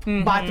beat up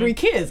by 3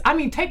 kids.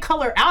 Take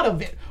color out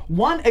of it.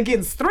 1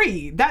 against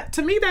 3. That,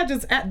 to me, that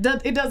just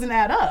it doesn't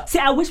add up. See,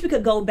 I wish we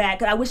could go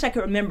back. I wish I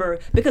could remember,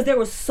 because there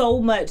was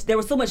so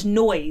much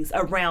noise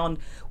around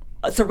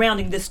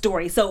surrounding this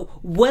story. So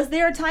was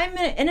there a time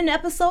in an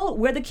episode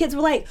where the kids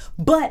were like,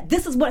 but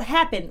this is what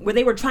happened, where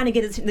they were trying to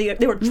get it,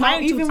 they were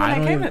trying even to...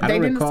 when they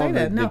didn't say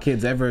that. The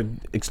kids ever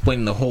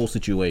explaining the whole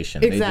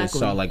situation. Exactly. They just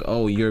saw like,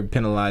 oh, you're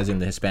penalizing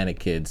the Hispanic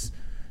kids.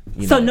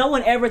 No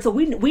one ever, so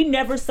we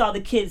never saw the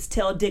kids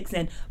tell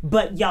Dixon,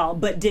 but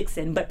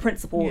Dixon, but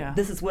principal,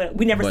 this is what,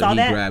 we never saw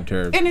that. He grabbed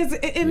her.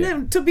 And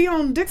then to be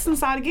on Dixon's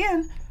side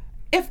again,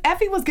 if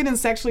Effie was getting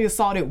sexually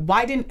assaulted,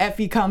 why didn't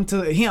Effie come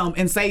to him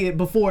and say it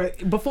before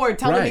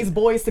telling these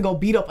boys to go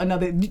beat up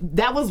another?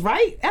 That was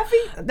right, Effie.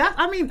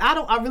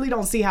 I really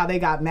don't see how they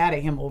got mad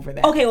at him over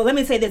that. Okay, well, let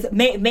me say this,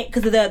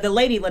 because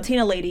the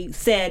Latina lady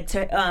said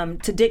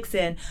to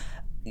Dixon,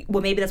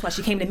 well, maybe that's why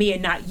she came to me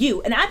and not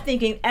you. And I'm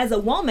thinking, as a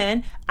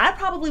woman, I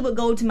probably would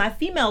go to my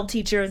female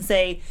teacher and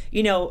say,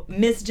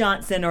 Miss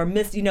Johnson or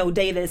Miss,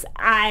 Davis,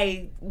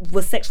 I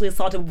was sexually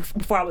assaulted,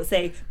 before I would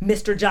say,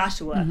 Mr.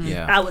 Joshua,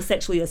 I was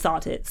sexually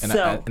assaulted.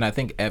 And I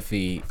think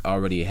Effie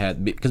already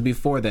had, because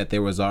before that,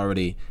 there was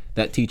already,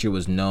 that teacher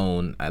was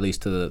known, at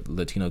least to the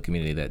Latino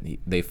community, that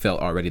they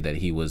felt already that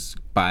he was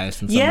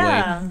biased in some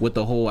way. With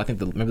the whole,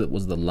 remember it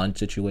was the lunch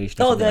situation?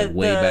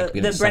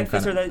 The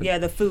breakfast or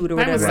the food or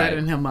whatever. I was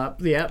setting him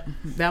up. Yep,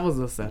 that was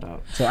a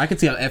setup. So I could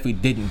see how Effie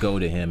didn't go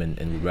to him and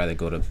would rather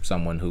go to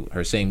someone who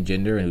her same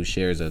gender and who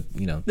shares the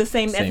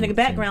same ethnic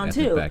background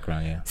too.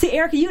 See,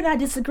 Erica, you and I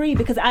disagree,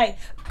 because I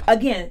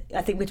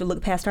think we have to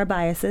look past our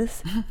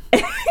biases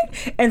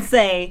and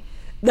say,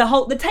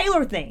 the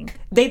Taylor thing,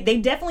 they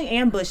definitely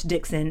ambushed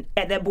Dixon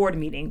at that board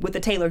meeting with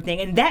the Taylor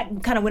thing, and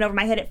that kind of went over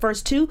my head at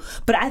first too.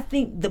 But I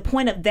think the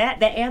point of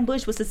that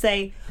ambush was to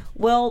say,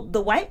 well,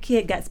 the white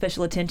kid got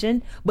special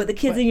attention, but the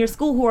kids in your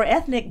school who are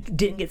ethnic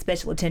didn't get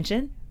special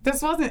attention.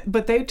 This wasn't,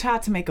 but they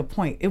tried to make a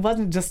point. It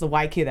wasn't just the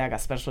white kid that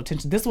got special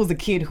attention. This was a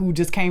kid who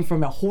just came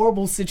from a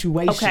horrible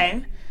situation.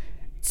 Okay.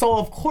 So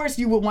of course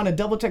you would want to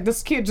double check.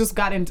 This kid just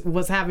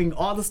was having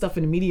all the stuff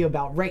in the media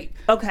about rape.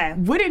 Okay.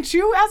 Wouldn't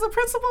you, as a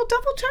principal,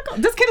 double check?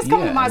 This kid is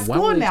coming to my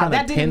school now.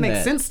 That didn't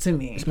make sense to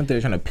me. It's meant they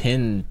were trying to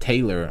pin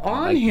Taylor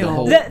on him. The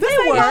whole this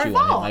ain't my issue.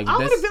 fault. Like, I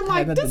would have been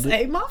like, this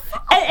ain't my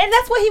fault. And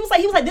that's what he was like.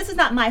 He was like, this is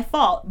not my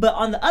fault. But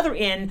on the other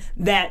end,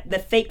 that the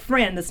fake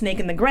friend, the snake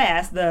in the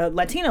grass, the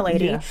Latina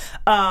lady,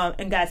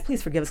 and guys,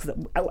 please forgive us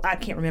because I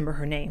can't remember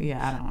her name.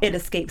 Yeah, I don't. It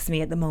escapes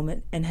me at the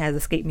moment and has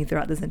escaped me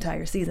throughout this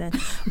entire season.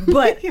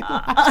 But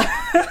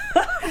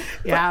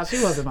yeah,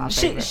 she wasn't my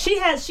favorite. She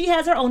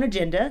has her own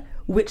agenda,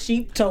 which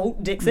she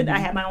told Dixon, I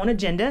have my own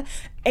agenda.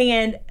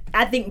 And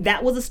I think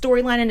that was a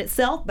storyline in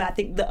itself, but I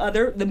think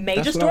the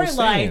major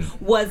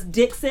storyline was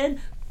Dixon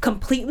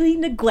completely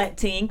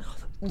neglecting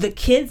the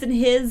kids in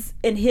his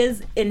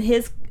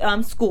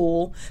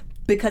school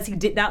because he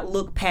did not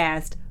look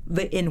past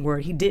the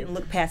N-word. He didn't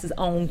look past his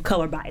own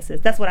color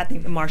biases. That's what I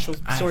think the Marshall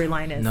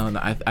storyline is. No,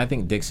 I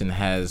think Dixon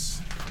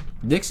has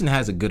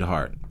a good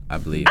heart, I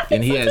believe.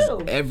 And he has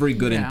every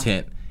good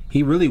intent.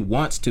 He really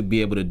wants to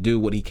be able to do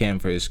what he can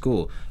for his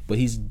school, but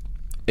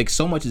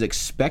so much is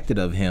expected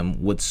of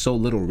him with so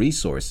little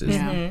resources.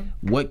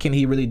 What can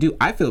he really do?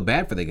 I feel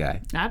bad for the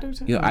guy. I do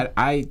too. You know,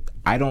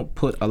 I don't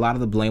put a lot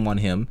of the blame on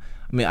him.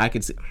 I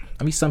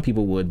mean, some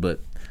people would,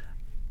 but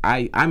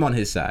I'm on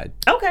his side.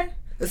 Okay.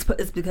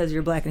 It's because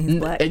you're black and he's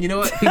black. And you know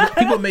what?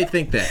 People may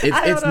think that.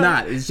 It's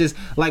not. It's just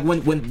like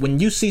when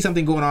you see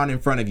something going on in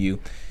front of you,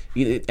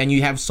 and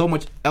you have so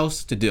much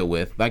else to deal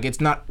with. Like,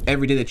 it's not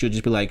every day that you'll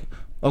just be like,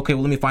 okay,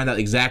 well, let me find out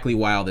exactly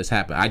why all this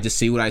happened. I just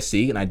see what I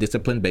see, and I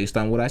discipline based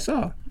on what I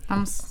saw.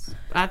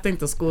 I think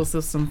the school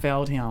system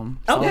failed him.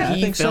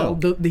 Okay, so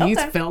he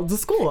failed the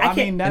school.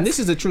 And this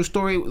is a true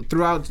story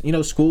throughout,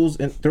 schools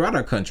and throughout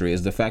our country.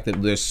 Is the fact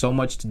that there's so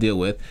much to deal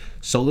with,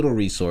 so little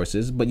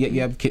resources, but yet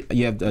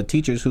you have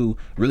teachers who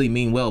really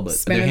mean well, but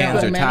spending their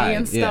hands their are money tied.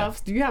 And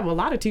stuff. You have a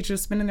lot of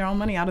teachers spending their own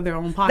money out of their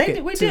own pocket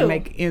to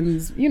make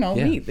ends,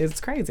 meet.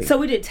 It's crazy. So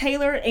we did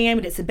Taylor, Ann,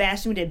 we did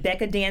Sebastian, we did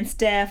Becca, Dan,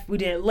 Steph, we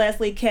did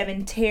Leslie,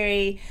 Kevin,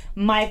 Terry,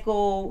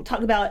 Michael.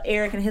 Talked about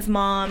Eric and his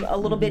mom a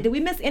little bit. Did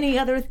we miss any?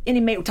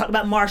 We talked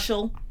about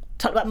Marshall.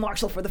 Talked about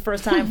Marshall for the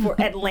first time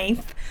at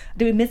length.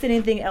 Did we miss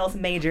anything else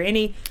major?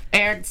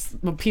 Eric's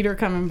Peter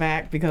coming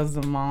back because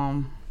the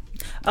mom.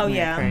 Oh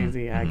yeah,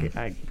 crazy.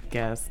 I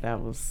guess that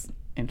was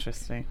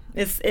interesting.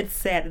 It's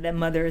sad that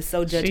mother is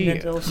so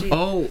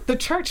judgmental. The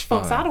church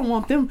folks. I don't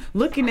want them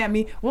looking at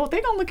me. Well,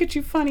 they gonna look at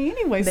you funny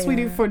anyway,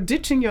 sweetie, for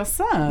ditching your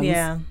sons.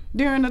 Yeah.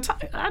 During the time,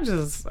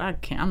 I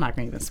can't. I'm not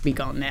gonna even speak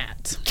on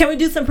that. Can we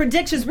do some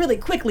predictions really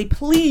quickly,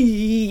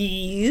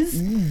 please?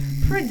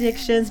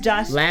 Predictions,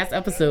 Josh. Last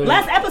episode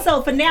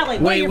finale.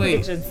 What are your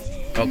predictions?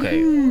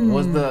 Okay.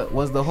 Was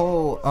the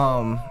whole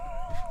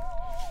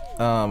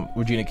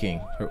Regina King?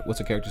 What's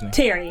her character's name?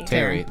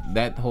 Terry.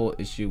 That whole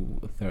issue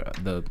with her,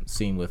 the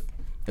scene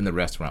in the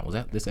restaurant, was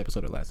that this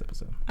episode or last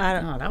episode? I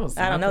don't know. It was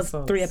 3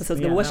 episodes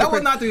ago. Yeah, That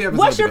was not 3 episodes.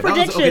 What's your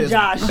prediction,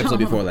 Josh? Episode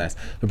before last.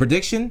 The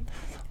prediction.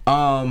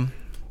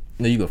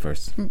 No, you go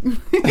first.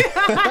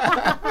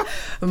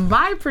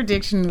 My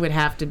prediction would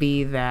have to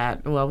be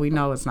that, well, we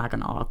know it's not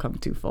going to all come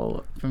too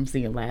full from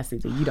seeing last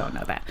season. You don't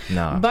know that.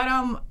 No. But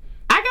I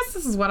guess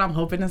this is what I'm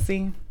hoping to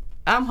see.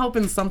 I'm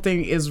hoping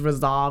something is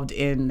resolved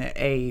in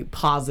a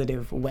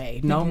positive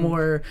way. No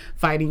more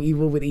fighting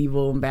evil with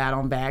evil and bad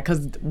on bad,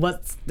 because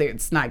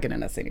it's not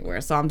getting us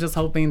anywhere. So I'm just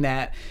hoping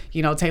that,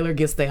 Taylor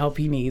gets the help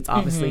he needs.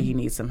 Obviously, he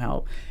needs some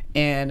help.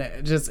 And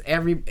just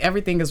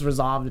everything is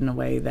resolved in a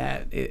way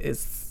that it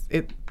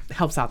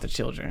helps out the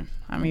children.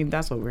 I mean,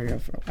 that's what we're here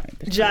for. Right?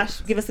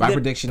 Josh, give us a good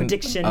prediction.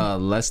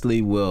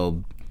 Leslie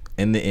will,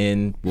 in the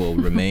end, will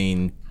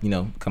remain,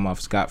 come off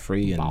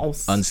scot-free and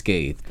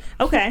unscathed.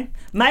 Okay.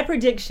 My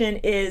prediction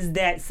is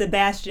that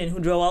Sebastian, who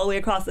drove all the way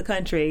across the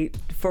country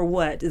for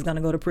what, is going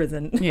to go to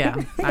prison. Yeah,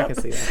 I can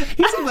see that.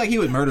 He seems like he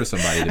would murder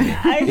somebody to me.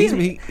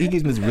 He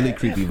gives me this really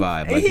creepy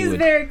vibe. Like he's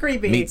very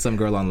creepy. Meet some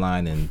girl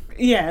online and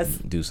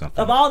do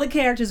something. Of all the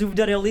characters who've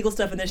done illegal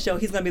stuff in this show,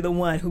 he's going to be the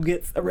one who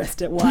gets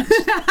arrested. Watch.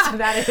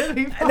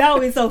 That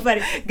would be so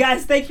funny.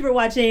 Guys, thank you for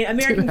watching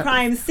American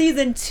Crime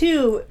Season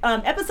 2,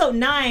 Episode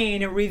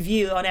 9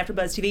 review on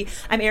AfterBuzz TV.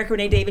 I'm Erica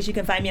Renee Davis. You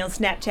can find me on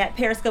Snapchat,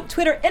 Periscope,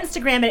 Twitter,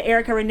 Instagram at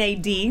Erica Renee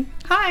D.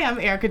 Hi, I'm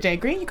Erica J.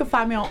 Green. You can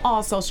find me on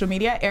all social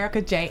media,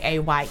 Erica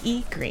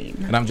Jaye Green.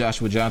 And I'm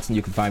Joshua Johnson.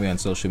 You can find me on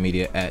social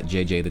media at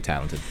JJ the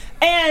Talented.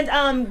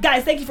 And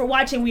guys, thank you for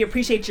watching. We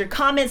appreciate your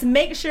comments.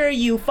 Make sure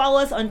you follow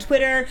us on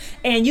Twitter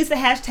and use the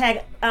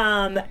hashtag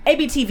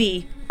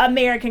ABTV.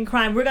 American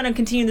Crime. We're going to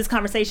continue this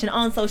conversation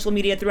on social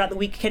media throughout the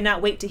week.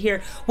 Cannot wait to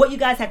hear what you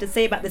guys have to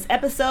say about this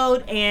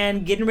episode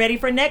and getting ready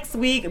for next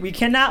week. We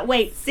cannot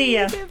wait. See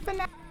ya.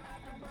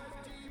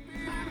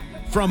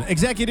 From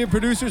executive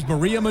producers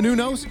Maria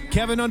Menounos,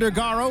 Kevin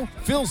Undergaro,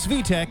 Phil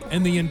Svitek,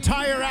 and the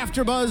entire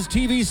AfterBuzz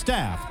TV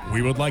staff,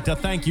 we would like to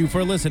thank you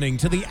for listening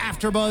to the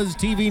AfterBuzz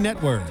TV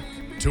network.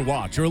 To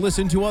watch or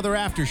listen to other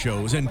after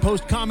shows and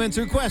post comments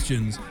or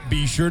questions,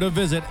 be sure to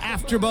visit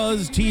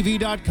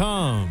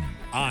AfterBuzzTV.com.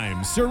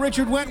 I'm Sir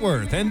Richard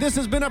Wentworth, and this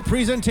has been a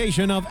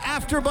presentation of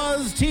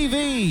AfterBuzz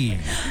TV.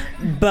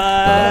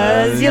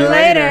 Buzz you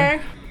later.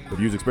 The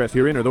views expressed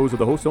herein are those of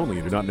the hosts only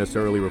and do not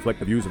necessarily reflect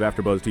the views of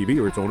AfterBuzz TV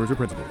or its owners or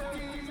principals.